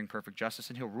God's going to bring perfect justice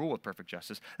and he'll rule with perfect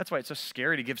justice. That's why it's so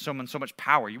scary to give someone so much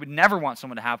power. You would never want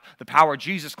someone to have the power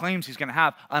Jesus claims he's going to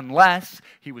have unless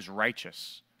he was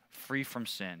righteous, free from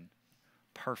sin,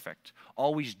 perfect,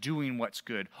 always doing what's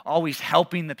good, always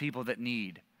helping the people that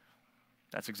need.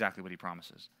 That's exactly what he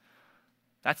promises.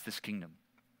 That's this kingdom.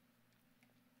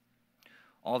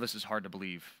 All this is hard to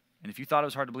believe. And if you thought it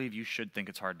was hard to believe, you should think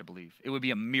it's hard to believe. It would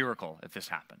be a miracle if this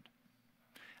happened.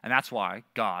 And that's why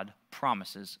God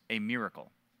promises a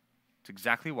miracle. It's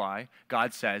exactly why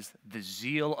God says the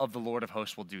zeal of the Lord of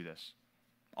hosts will do this.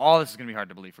 All this is going to be hard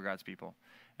to believe for God's people.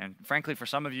 And frankly, for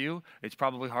some of you, it's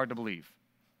probably hard to believe.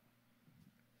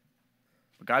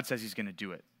 But God says he's going to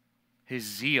do it. His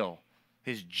zeal,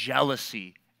 his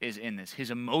jealousy is in this.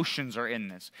 His emotions are in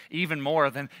this, even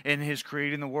more than in his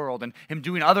creating the world and him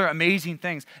doing other amazing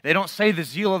things. They don't say the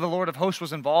zeal of the Lord of hosts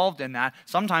was involved in that.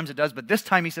 Sometimes it does, but this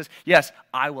time he says, yes,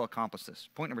 I will accomplish this.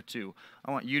 Point number 2,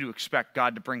 I want you to expect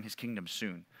God to bring his kingdom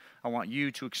soon. I want you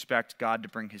to expect God to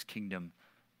bring his kingdom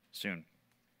soon.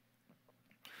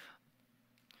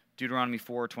 Deuteronomy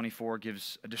 4:24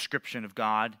 gives a description of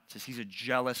God. It says he's a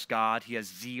jealous God. He has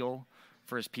zeal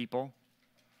for his people.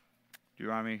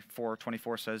 Deuteronomy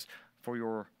 4:24 says,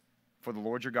 for the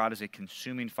Lord your God is a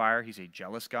consuming fire. He's a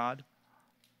jealous God.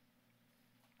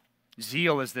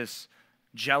 Zeal is this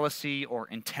jealousy or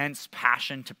intense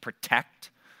passion to protect.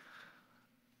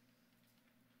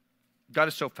 God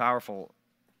is so powerful,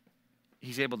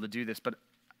 he's able to do this. But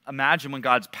imagine when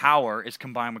God's power is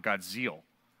combined with God's zeal.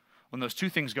 When those two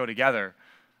things go together,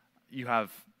 you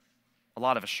have a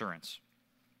lot of assurance.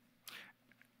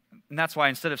 And that's why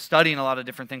instead of studying a lot of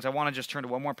different things, I want to just turn to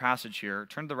one more passage here.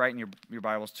 Turn to the right in your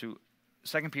Bibles to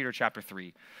 2 Peter chapter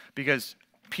 3. Because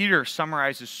Peter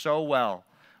summarizes so well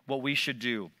what we should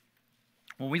do.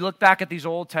 When we look back at these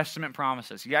Old Testament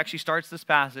promises, he actually starts this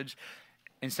passage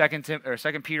in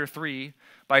 2 Peter 3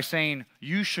 by saying,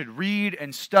 you should read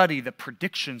and study the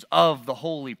predictions of the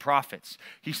holy prophets.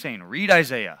 He's saying, read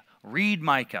Isaiah, read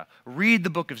Micah, read the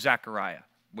book of Zechariah,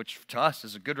 which to us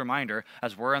is a good reminder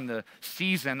as we're in the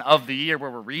season of the year where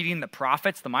we're reading the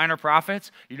prophets, the minor prophets.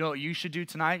 You know what you should do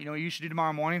tonight? You know what you should do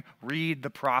tomorrow morning? Read the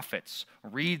prophets.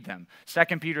 Read them.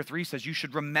 2 Peter 3 says you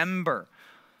should remember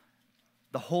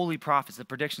the holy prophets, the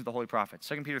predictions of the holy prophets.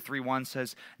 2 Peter 3:1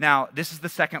 says, now this is the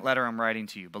second letter I'm writing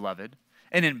to you, beloved.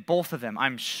 And in both of them,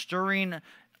 I'm stirring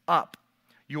up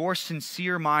your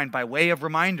sincere mind by way of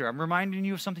reminder. I'm reminding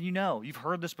you of something you know. You've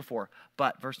heard this before.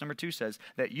 But verse number 2 says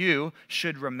that you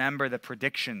should remember the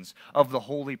predictions of the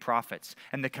holy prophets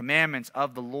and the commandments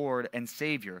of the Lord and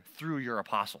Savior through your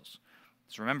apostles.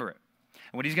 So remember it.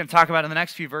 And what he's going to talk about in the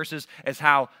next few verses is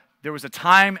how there was a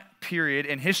time period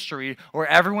in history where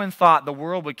everyone thought the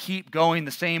world would keep going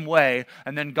the same way,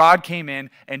 and then God came in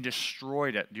and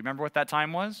destroyed it. Do you remember what that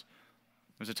time was?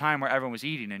 It was a time where everyone was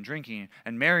eating and drinking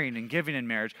and marrying and giving in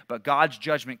marriage, but God's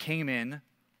judgment came in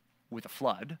with a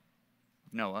flood,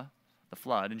 Noah, the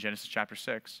flood in Genesis chapter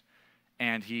 6,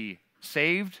 and he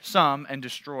saved some and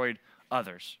destroyed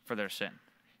others for their sin.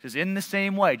 He says, in the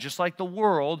same way, just like the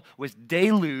world was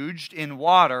deluged in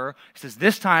water, he says,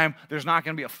 this time there's not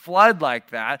going to be a flood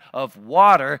like that of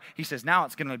water. He says, now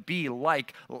it's going to be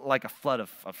like a flood of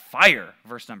fire,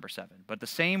 verse number 7. But the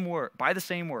same word, by the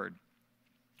same word,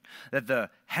 that the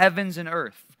heavens and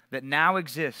earth that now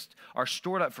exist are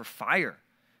stored up for fire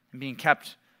and being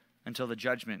kept until the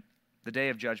judgment, the day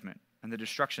of judgment, and the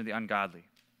destruction of the ungodly.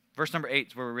 Verse number 8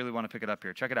 is where we really want to pick it up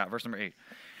here. Check it out, verse number 8.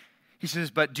 He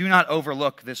says, but do not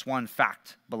overlook this one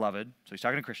fact, beloved. So he's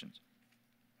talking to Christians.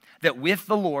 That with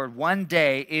the Lord, one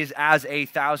day is as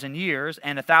 1,000 years,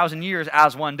 and 1,000 years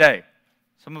as one day.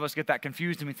 Some of us get that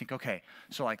confused, and we think, okay,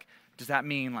 so like, does that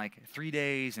mean like 3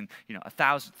 days and,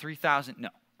 1,000, 3,000? No,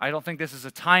 I don't think this is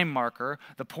a time marker.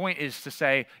 The point is to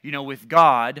say, with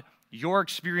God, your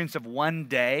experience of one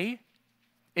day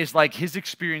is like his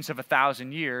experience of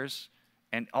 1,000 years.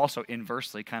 And also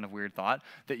inversely, kind of weird thought,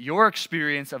 that your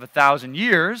experience of 1,000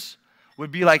 years would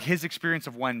be like his experience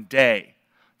of one day.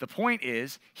 The point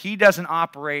is, he doesn't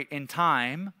operate in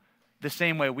time the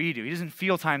same way we do. He doesn't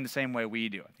feel time the same way we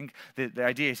do. I think the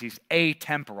idea is he's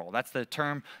atemporal. That's the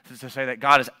term to say that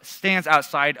God stands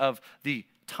outside of the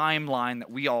timeline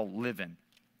that we all live in.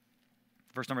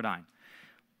 Verse number 9.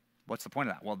 What's the point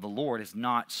of that? Well, the Lord is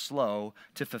not slow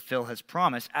to fulfill his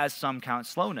promise, as some count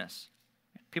slowness.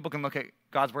 People can look at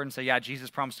God's word and say, yeah, Jesus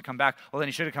promised to come back. Well, then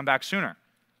he should have come back sooner.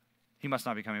 He must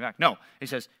not be coming back. No, he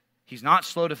says, he's not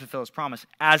slow to fulfill his promise,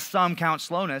 as some count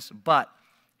slowness, but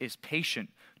is patient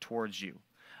towards you,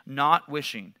 not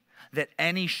wishing that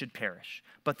any should perish,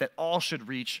 but that all should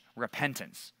reach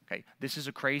repentance. Okay, this is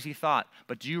a crazy thought,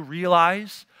 but do you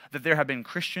realize that there have been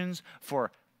Christians for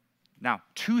now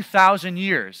 2,000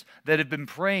 years that have been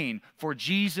praying for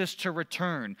Jesus to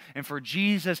return and for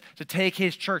Jesus to take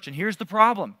his church? And here's the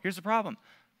problem.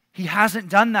 He hasn't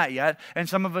done that yet. And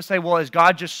some of us say, well, is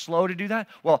God just slow to do that?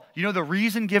 Well, the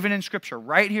reason given in Scripture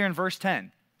right here in verse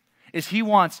 10 is he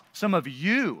wants some of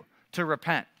you to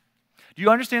repent. Do you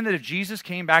understand that if Jesus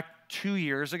came back 2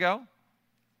 years ago,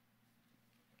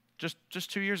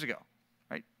 just 2 years ago,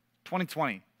 right?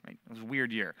 2020. Right? It was a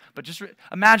weird year. But just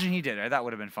imagine he did. Right? That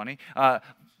would have been funny. But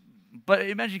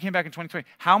imagine he came back in 2020.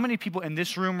 How many people in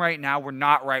this room right now were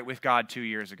not right with God 2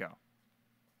 years ago?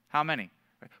 How many?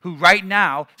 Who right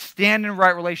now stand in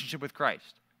right relationship with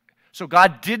Christ. So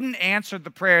God didn't answer the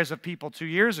prayers of people 2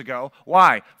 years ago.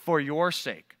 Why? For your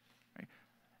sake. Right?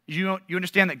 You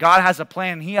understand that God has a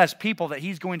plan. He has people that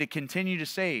he's going to continue to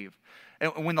save.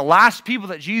 And when the last people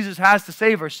that Jesus has to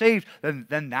save are saved,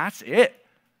 then that's it.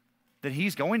 That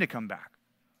he's going to come back.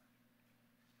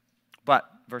 But,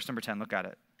 verse number 10, look at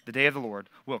it. The day of the Lord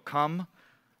will come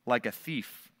like a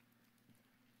thief.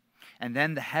 And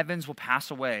then the heavens will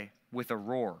pass away with a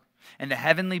roar. And the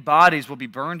heavenly bodies will be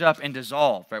burned up and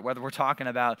dissolved. Right? Whether we're talking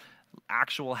about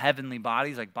actual heavenly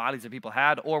bodies, like bodies that people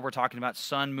had, or we're talking about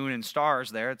sun, moon, and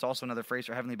stars there. It's also another phrase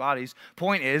for heavenly bodies.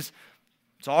 Point is,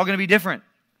 it's all going to be different.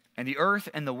 And the earth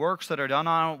and the works that are done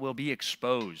on it will be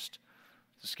exposed.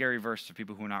 It's a scary verse for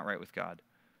people who are not right with God.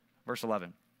 Verse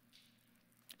 11.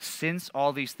 Since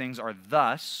all these things are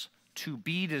thus to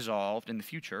be dissolved in the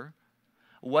future,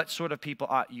 what sort of people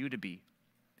ought you to be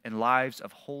in lives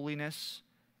of holiness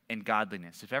and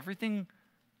godliness? If everything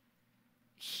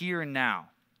here and now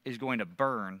is going to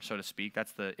burn, so to speak,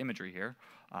 that's the imagery here,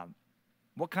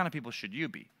 what kind of people should you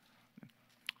be?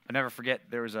 I'll never forget,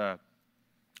 I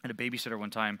had a babysitter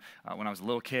one time when I was a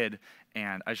little kid,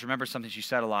 and I just remember something she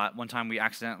said a lot. One time we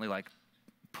accidentally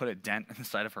put a dent in the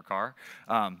side of her car.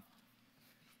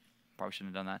 Probably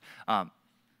shouldn't have done that.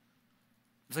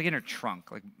 It was in her trunk.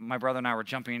 My brother and I were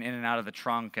jumping in and out of the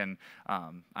trunk, and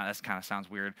that kind of sounds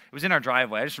weird. It was in our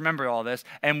driveway. I just remember all this,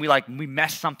 and we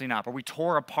messed something up, or we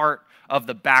tore a part of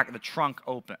the back of the trunk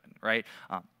open. Right?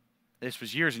 This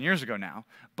was years and years ago now,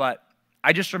 but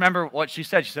I just remember what she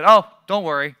said. She said, "Oh, don't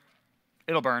worry.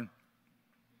 It'll burn."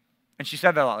 And she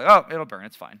said that a lot, "Oh, it'll burn,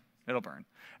 it's fine, it'll burn."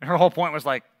 And her whole point was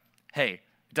hey,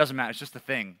 it doesn't matter, it's just a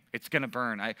thing, it's gonna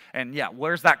burn.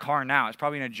 Where's that car now? It's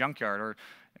probably in a junkyard, or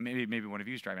maybe one of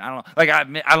you's driving. I don't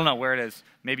know, I don't know where it is.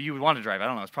 Maybe you would want to drive, I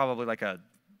don't know. It's probably a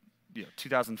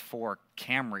 2004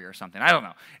 Camry or something, I don't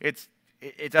know.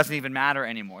 It doesn't even matter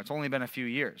anymore, it's only been a few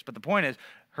years. But the point is,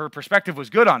 her perspective was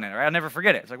good on it, right? I'll never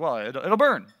forget it. It's it'll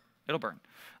burn, it'll burn.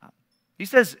 He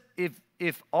says,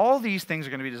 if all these things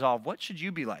are going to be dissolved, what should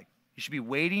you be like? You should be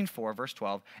waiting for, verse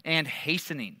 12, and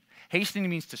hastening. Hastening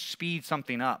means to speed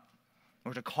something up,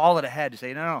 or to call it ahead, to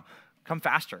say, no, come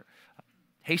faster.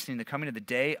 Hastening the coming of the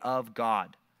day of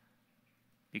God,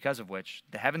 because of which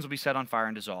the heavens will be set on fire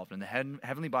and dissolved, and the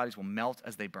heavenly bodies will melt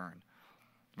as they burn.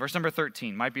 Verse number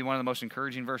 13 might be one of the most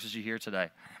encouraging verses you hear today.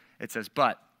 It says,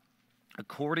 but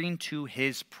according to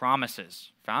his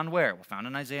promises. Found where? Well, found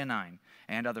in Isaiah 9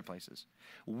 and other places.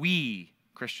 We,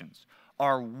 Christians,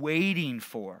 are waiting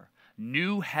for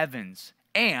new heavens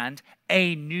and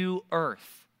a new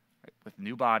earth, right, with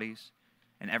new bodies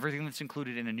and everything that's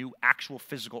included in a new actual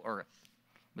physical earth.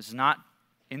 This is not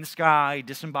in the sky,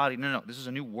 disembodied. No. This is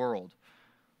a new world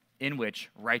in which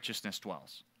righteousness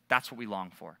dwells. That's what we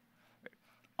long for.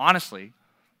 Honestly,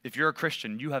 if you're a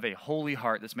Christian, you have a holy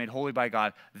heart that's made holy by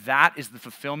God. That is the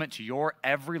fulfillment to your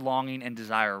every longing and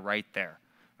desire right there.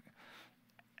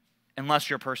 Unless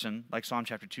you're a person, like Psalm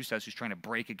chapter 2 says, who's trying to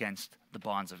break against the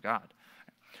bonds of God.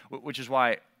 Which is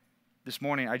why this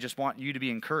morning I just want you to be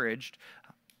encouraged.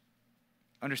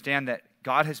 Understand that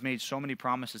God has made so many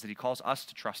promises that he calls us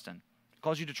to trust in. He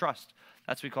calls you to trust.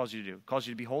 That's what he calls you to do. He calls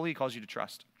you to be holy. He calls you to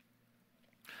trust.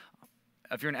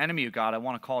 If you're an enemy of God, I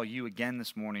want to call you again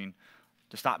this morning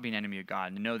to stop being an enemy of God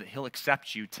and to know that he'll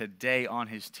accept you today on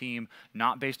his team,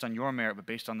 not based on your merit, but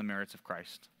based on the merits of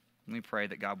Christ. Let me pray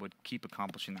that God would keep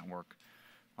accomplishing that work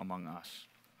among us.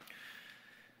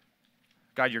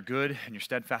 God, you're good, and your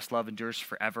steadfast love endures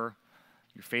forever.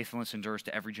 Your faithfulness endures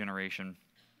to every generation.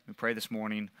 We pray this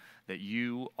morning that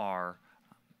you are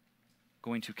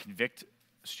going to convict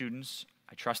students.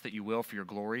 I trust that you will for your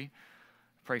glory.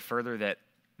 Pray further that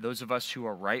those of us who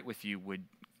are right with you would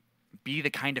be the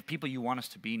kind of people you want us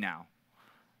to be now.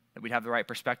 That we'd have the right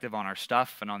perspective on our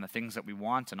stuff and on the things that we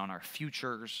want and on our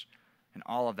futures and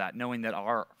all of that, knowing that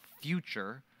our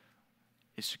future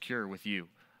is secure with you.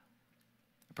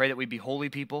 I pray that we'd be holy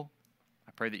people.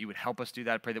 I pray that you would help us do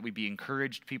that. I pray that we'd be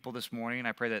encouraged people this morning.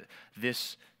 I pray that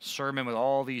this sermon with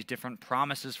all these different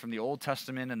promises from the Old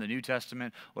Testament and the New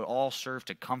Testament would all serve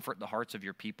to comfort the hearts of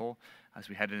your people as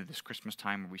we head into this Christmas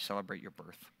time where we celebrate your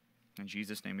birth. In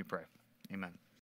Jesus' name we pray. Amen.